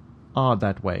odd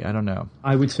that way. I don't know.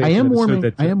 I would say I am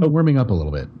warming up a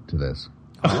little bit to this.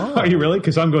 Oh. Are you really?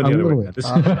 Because I'm going the other way.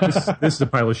 This is a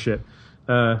pile of shit.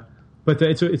 But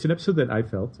it's an episode that I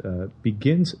felt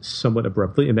begins somewhat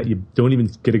abruptly, in that you don't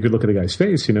even get a good look at the guy's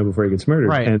face, before he gets murdered,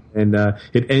 right? And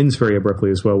it ends very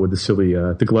abruptly as well, with the silly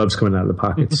the gloves coming out of the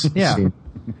pockets. Yeah, scene.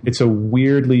 It's a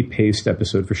weirdly paced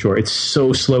episode for sure. It's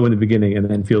so slow in the beginning, and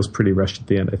then feels pretty rushed at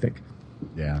the end, I think.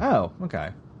 Yeah. Oh, okay.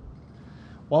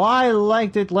 Well, I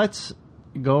liked it. Let's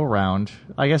go around.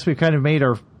 I guess we've kind of made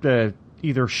our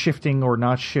either shifting or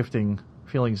not shifting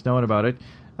feelings known about it.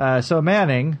 So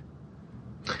Manning.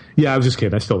 Yeah, I was just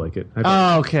kidding. I still like it.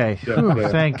 Okay. Yeah.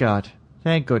 Thank God.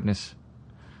 Thank goodness.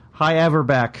 Hi,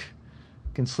 Everback.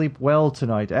 Can sleep well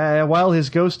tonight. While his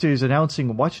ghost is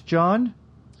announcing what, John?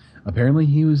 Apparently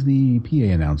he was the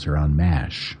PA announcer on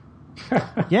MASH.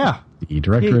 Yeah. The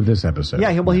director of this episode.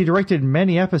 Yeah, well, he directed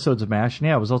many episodes of MASH, and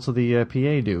yeah, was also the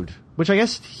PA dude. Which I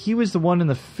guess he was the one in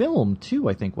the film, too,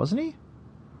 I think, wasn't he?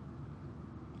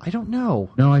 I don't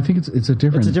know. No, I think it's a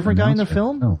different... It's a different guy in the announcer.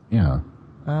 film? Oh, yeah.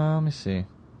 Let me see.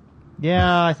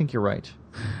 Yeah, I think you're right.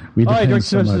 We I depend directed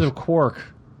so episodes much of Quark.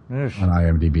 Ugh. on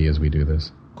IMDb as we do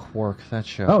this. Quark, that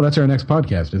show. Oh, that's our next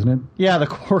podcast, isn't it? Yeah, the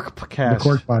Quark cast. The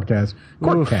Quark podcast.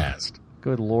 Quarkcast.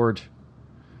 Good Lord.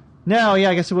 No, yeah,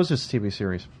 I guess it was just a TV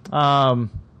series.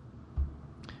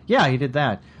 Yeah, he did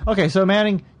that. Okay, so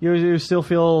Manning, you still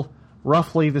feel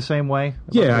roughly the same way?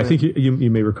 Yeah, I think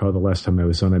you may recall the last time I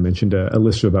was on, I mentioned a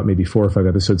list of about maybe 4 or 5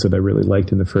 episodes that I really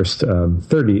liked in the first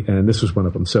 30, and this was one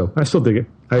of them. So I still dig it.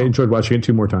 I enjoyed watching it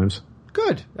 2 more times.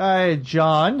 Good.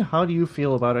 John, how do you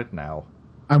feel about it now?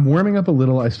 I'm warming up a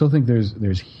little. I still think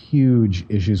there's huge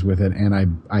issues with it, and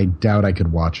I doubt I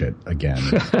could watch it again.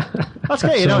 That's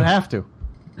okay. You don't have to.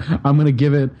 I'm gonna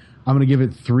give it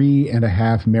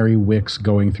 3.5 Mary Wicks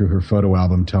going through her photo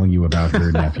album telling you about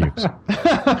her nephews.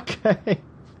 Okay.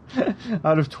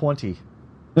 Out of 20.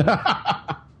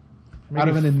 Out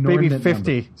of an enormous maybe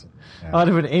 50. Yeah. Out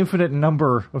of an infinite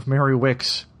number of Mary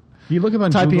Wicks. Do you look up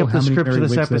on typing Google up the how many script Mary for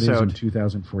this Wicks that is episode in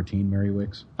 2014 Mary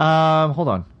Wicks? Hold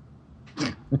on.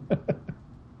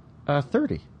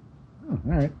 30. Oh, all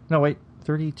right. No, wait.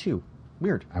 32.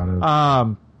 Weird. Out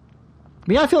of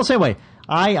yeah, I feel the same way.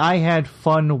 I had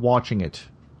fun watching it.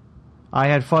 I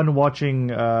had fun watching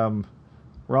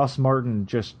Ross Martin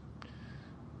just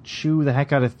chew the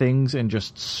heck out of things and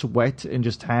just sweat and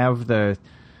just have the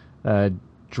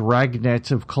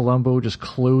dragnet of Columbo just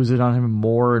close it on him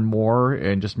more and more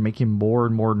and just make him more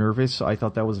and more nervous. I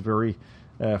thought that was very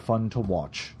fun to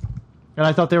watch. And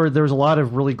I thought there was a lot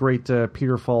of really great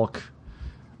Peter Falk,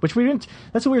 which we didn't...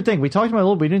 That's a weird thing. We talked about it a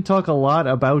little bit. We didn't talk a lot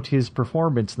about his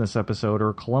performance in this episode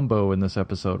or Columbo in this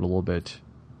episode a little bit.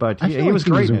 But he was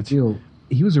great in it.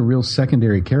 He was a real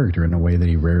secondary character in a way that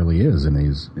he rarely is in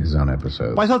his own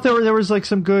episodes. I thought there was like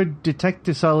some good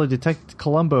Detective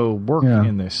Columbo work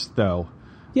in this, though.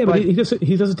 Yeah, but he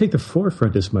doesn't take the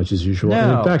forefront as much as usual. No.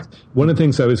 And in fact, one of the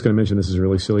things I was going to mention, this is a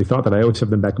really silly thought, but I always have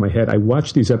them back in my head. I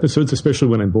watch these episodes, especially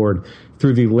when I'm bored,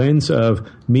 through the lens of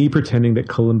me pretending that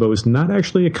Columbo is not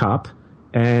actually a cop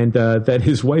and that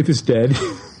his wife is dead.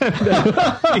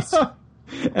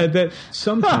 And that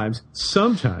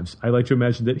sometimes I like to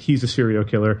imagine that he's a serial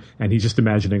killer and he's just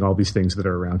imagining all these things that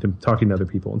are around him, talking to other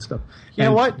people and stuff. You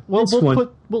know what? We'll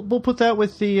put that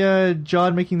with the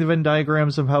John making the Venn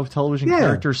diagrams of how television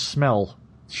characters smell.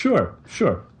 Sure.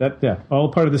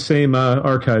 All part of the same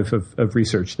archive of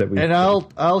research that we. And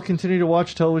I'll continue to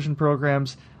watch television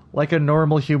programs like a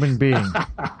normal human being.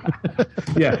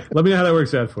 Yeah, let me know how that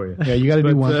works out for you. Yeah, you got to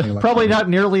do one thing. Probably not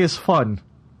nearly as fun.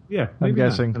 Yeah, I'm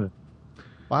guessing.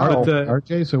 Wow.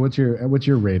 RJ, so what's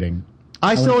your rating?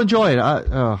 I still enjoy it.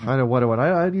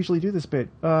 I usually do this bit.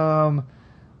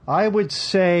 I would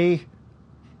say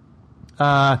 8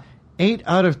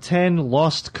 out of 10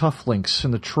 lost cufflinks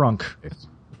in the trunk.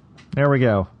 There we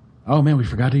go. Oh man, we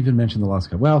forgot to even mention the lost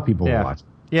cuff. Well, people will watch.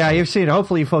 Yeah, you've seen it.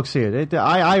 Hopefully you folks see it.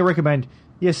 I recommend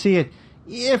you see it,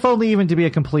 if only even to be a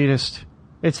completist.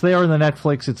 It's there in the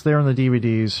Netflix. It's there in the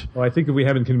DVDs. Well, I think that we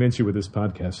haven't convinced you with this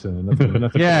podcast. Nothing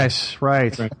yes,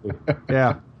 right.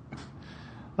 Yeah.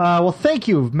 Well, thank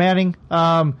you, Manning.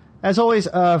 As always,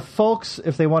 folks,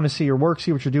 if they want to see your work,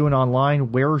 see what you're doing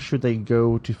online, where should they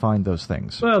go to find those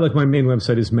things? Well, like my main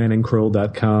website is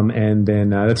manningkroll.com, and then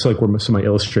that's like where some of my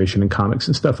illustration and comics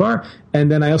and stuff are.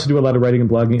 And then I also do a lot of writing and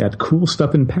blogging at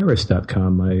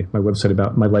coolstuffinparis.com, my website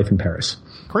about my life in Paris.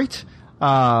 Great.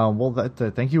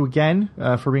 Thank you again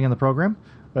for being on the program.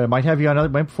 Might have you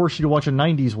on. Might force you to watch a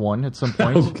 '90s one at some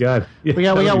point. Oh God! Yeah,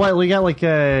 we got like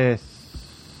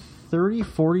 30,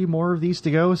 40 more of these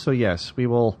to go. So yes, we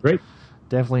will. Great.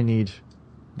 Definitely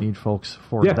need folks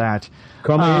for that.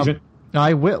 Call my agent.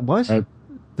 I will. What?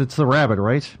 That's the rabbit,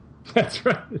 right? That's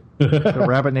right. The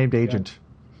rabbit named Agent,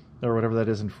 or whatever that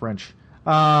is in French.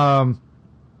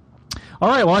 All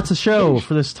right, well, that's the show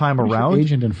for this time around.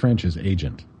 Agent in French is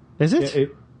agent. Is it?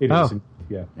 It Oh. is.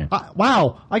 Yeah.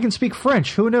 Wow, I can speak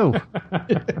French. Who knew?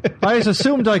 I just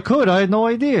assumed I could. I had no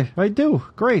idea. I do.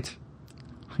 Great.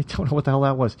 I don't know what the hell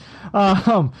that was.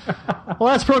 Well,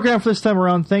 that's the program for this time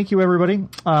around. Thank you, everybody.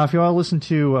 If you want to listen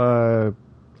to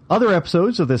other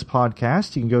episodes of this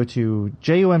podcast, you can go to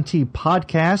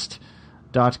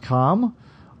jomtpodcast.com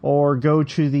or go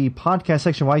to the podcast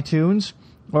section of iTunes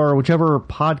or whichever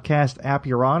podcast app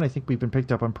you're on. I think we've been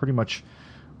picked up on pretty much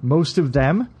most of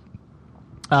them.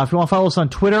 If you want to follow us on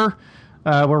Twitter,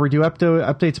 where we do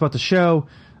updates about the show,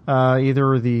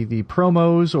 either the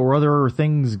promos or other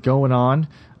things going on,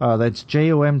 that's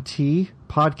JOMT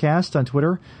Podcast on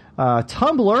Twitter.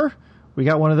 Tumblr, we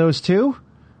got one of those too.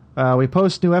 We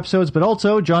post new episodes, but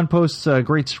also John posts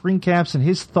great screen caps and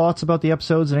his thoughts about the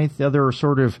episodes and any other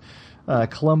sort of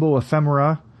Columbo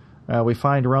ephemera we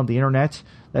find around the internet.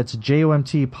 That's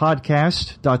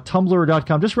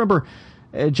jomtpodcast.tumblr.com. Just remember,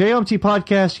 JOMT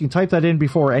Podcast, you can type that in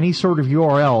before any sort of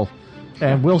URL,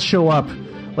 and we'll show up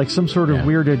like some sort of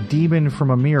weird demon from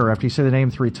a mirror after you say the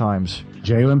name 3 times.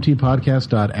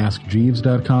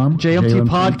 JOMTpodcast.askjeeves.com.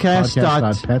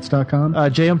 JOMTpodcast.pets.com.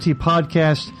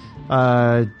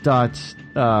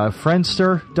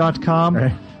 JOMTpodcast.friendster.com.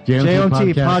 Right.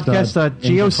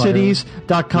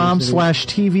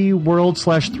 JOMTpodcast.geocities.com/TV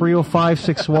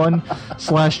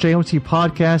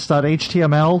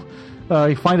world/30561/JOMTpodcast.html.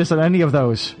 You find us at any of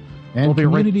those. And we'll be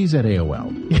communities at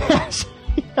AOL. Yes.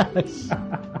 Yes.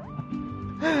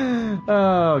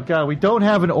 Oh, God. We don't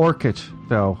have an Orchid,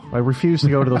 though. I refuse to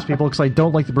go to those people because I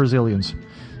don't like the Brazilians.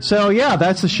 So, yeah,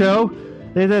 that's the show.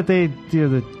 They forget it.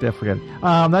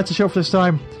 That's the show for this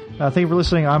time. Thank you for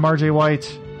listening. I'm RJ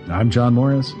White. I'm John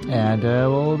Morris. And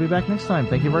we'll be back next time.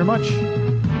 Thank you very much.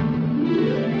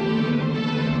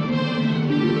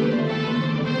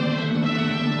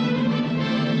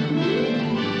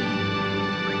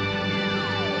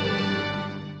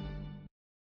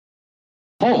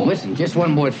 Oh, listen, just one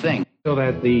more thing. So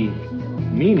that the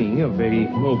meaning of a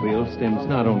mobile stems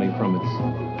not only from its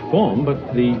form,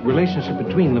 but the relationship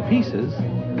between the pieces,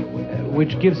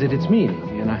 which gives it its meaning.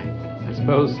 And I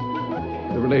suppose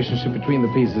the relationship between the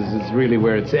pieces is really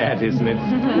where it's at, isn't it?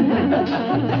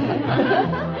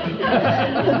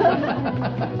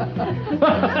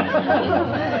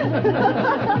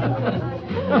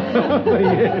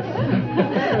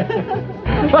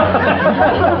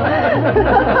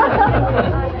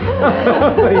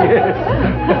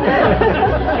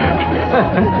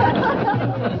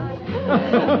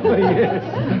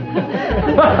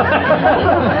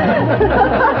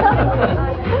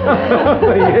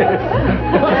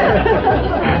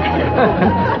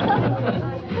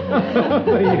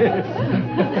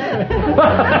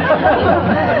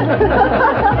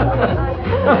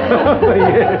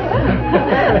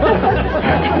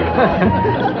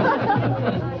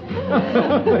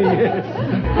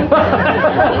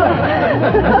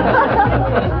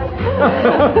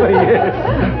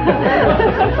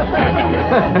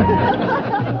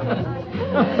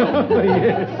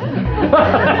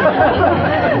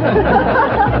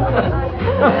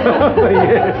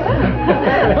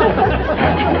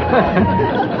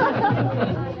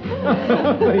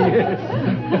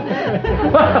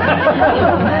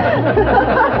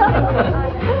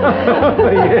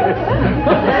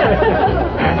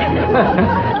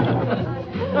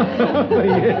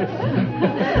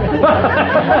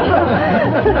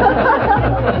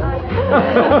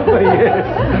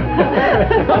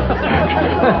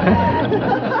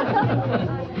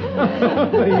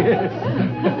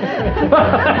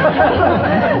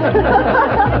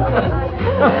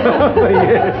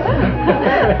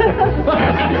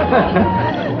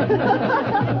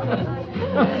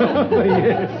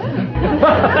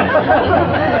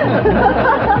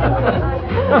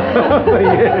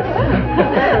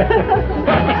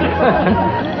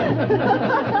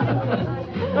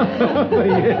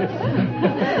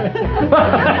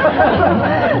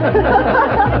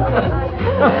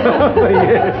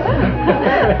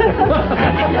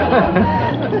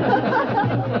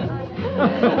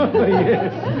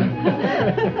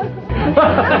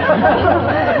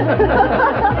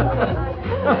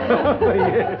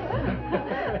 Yeah.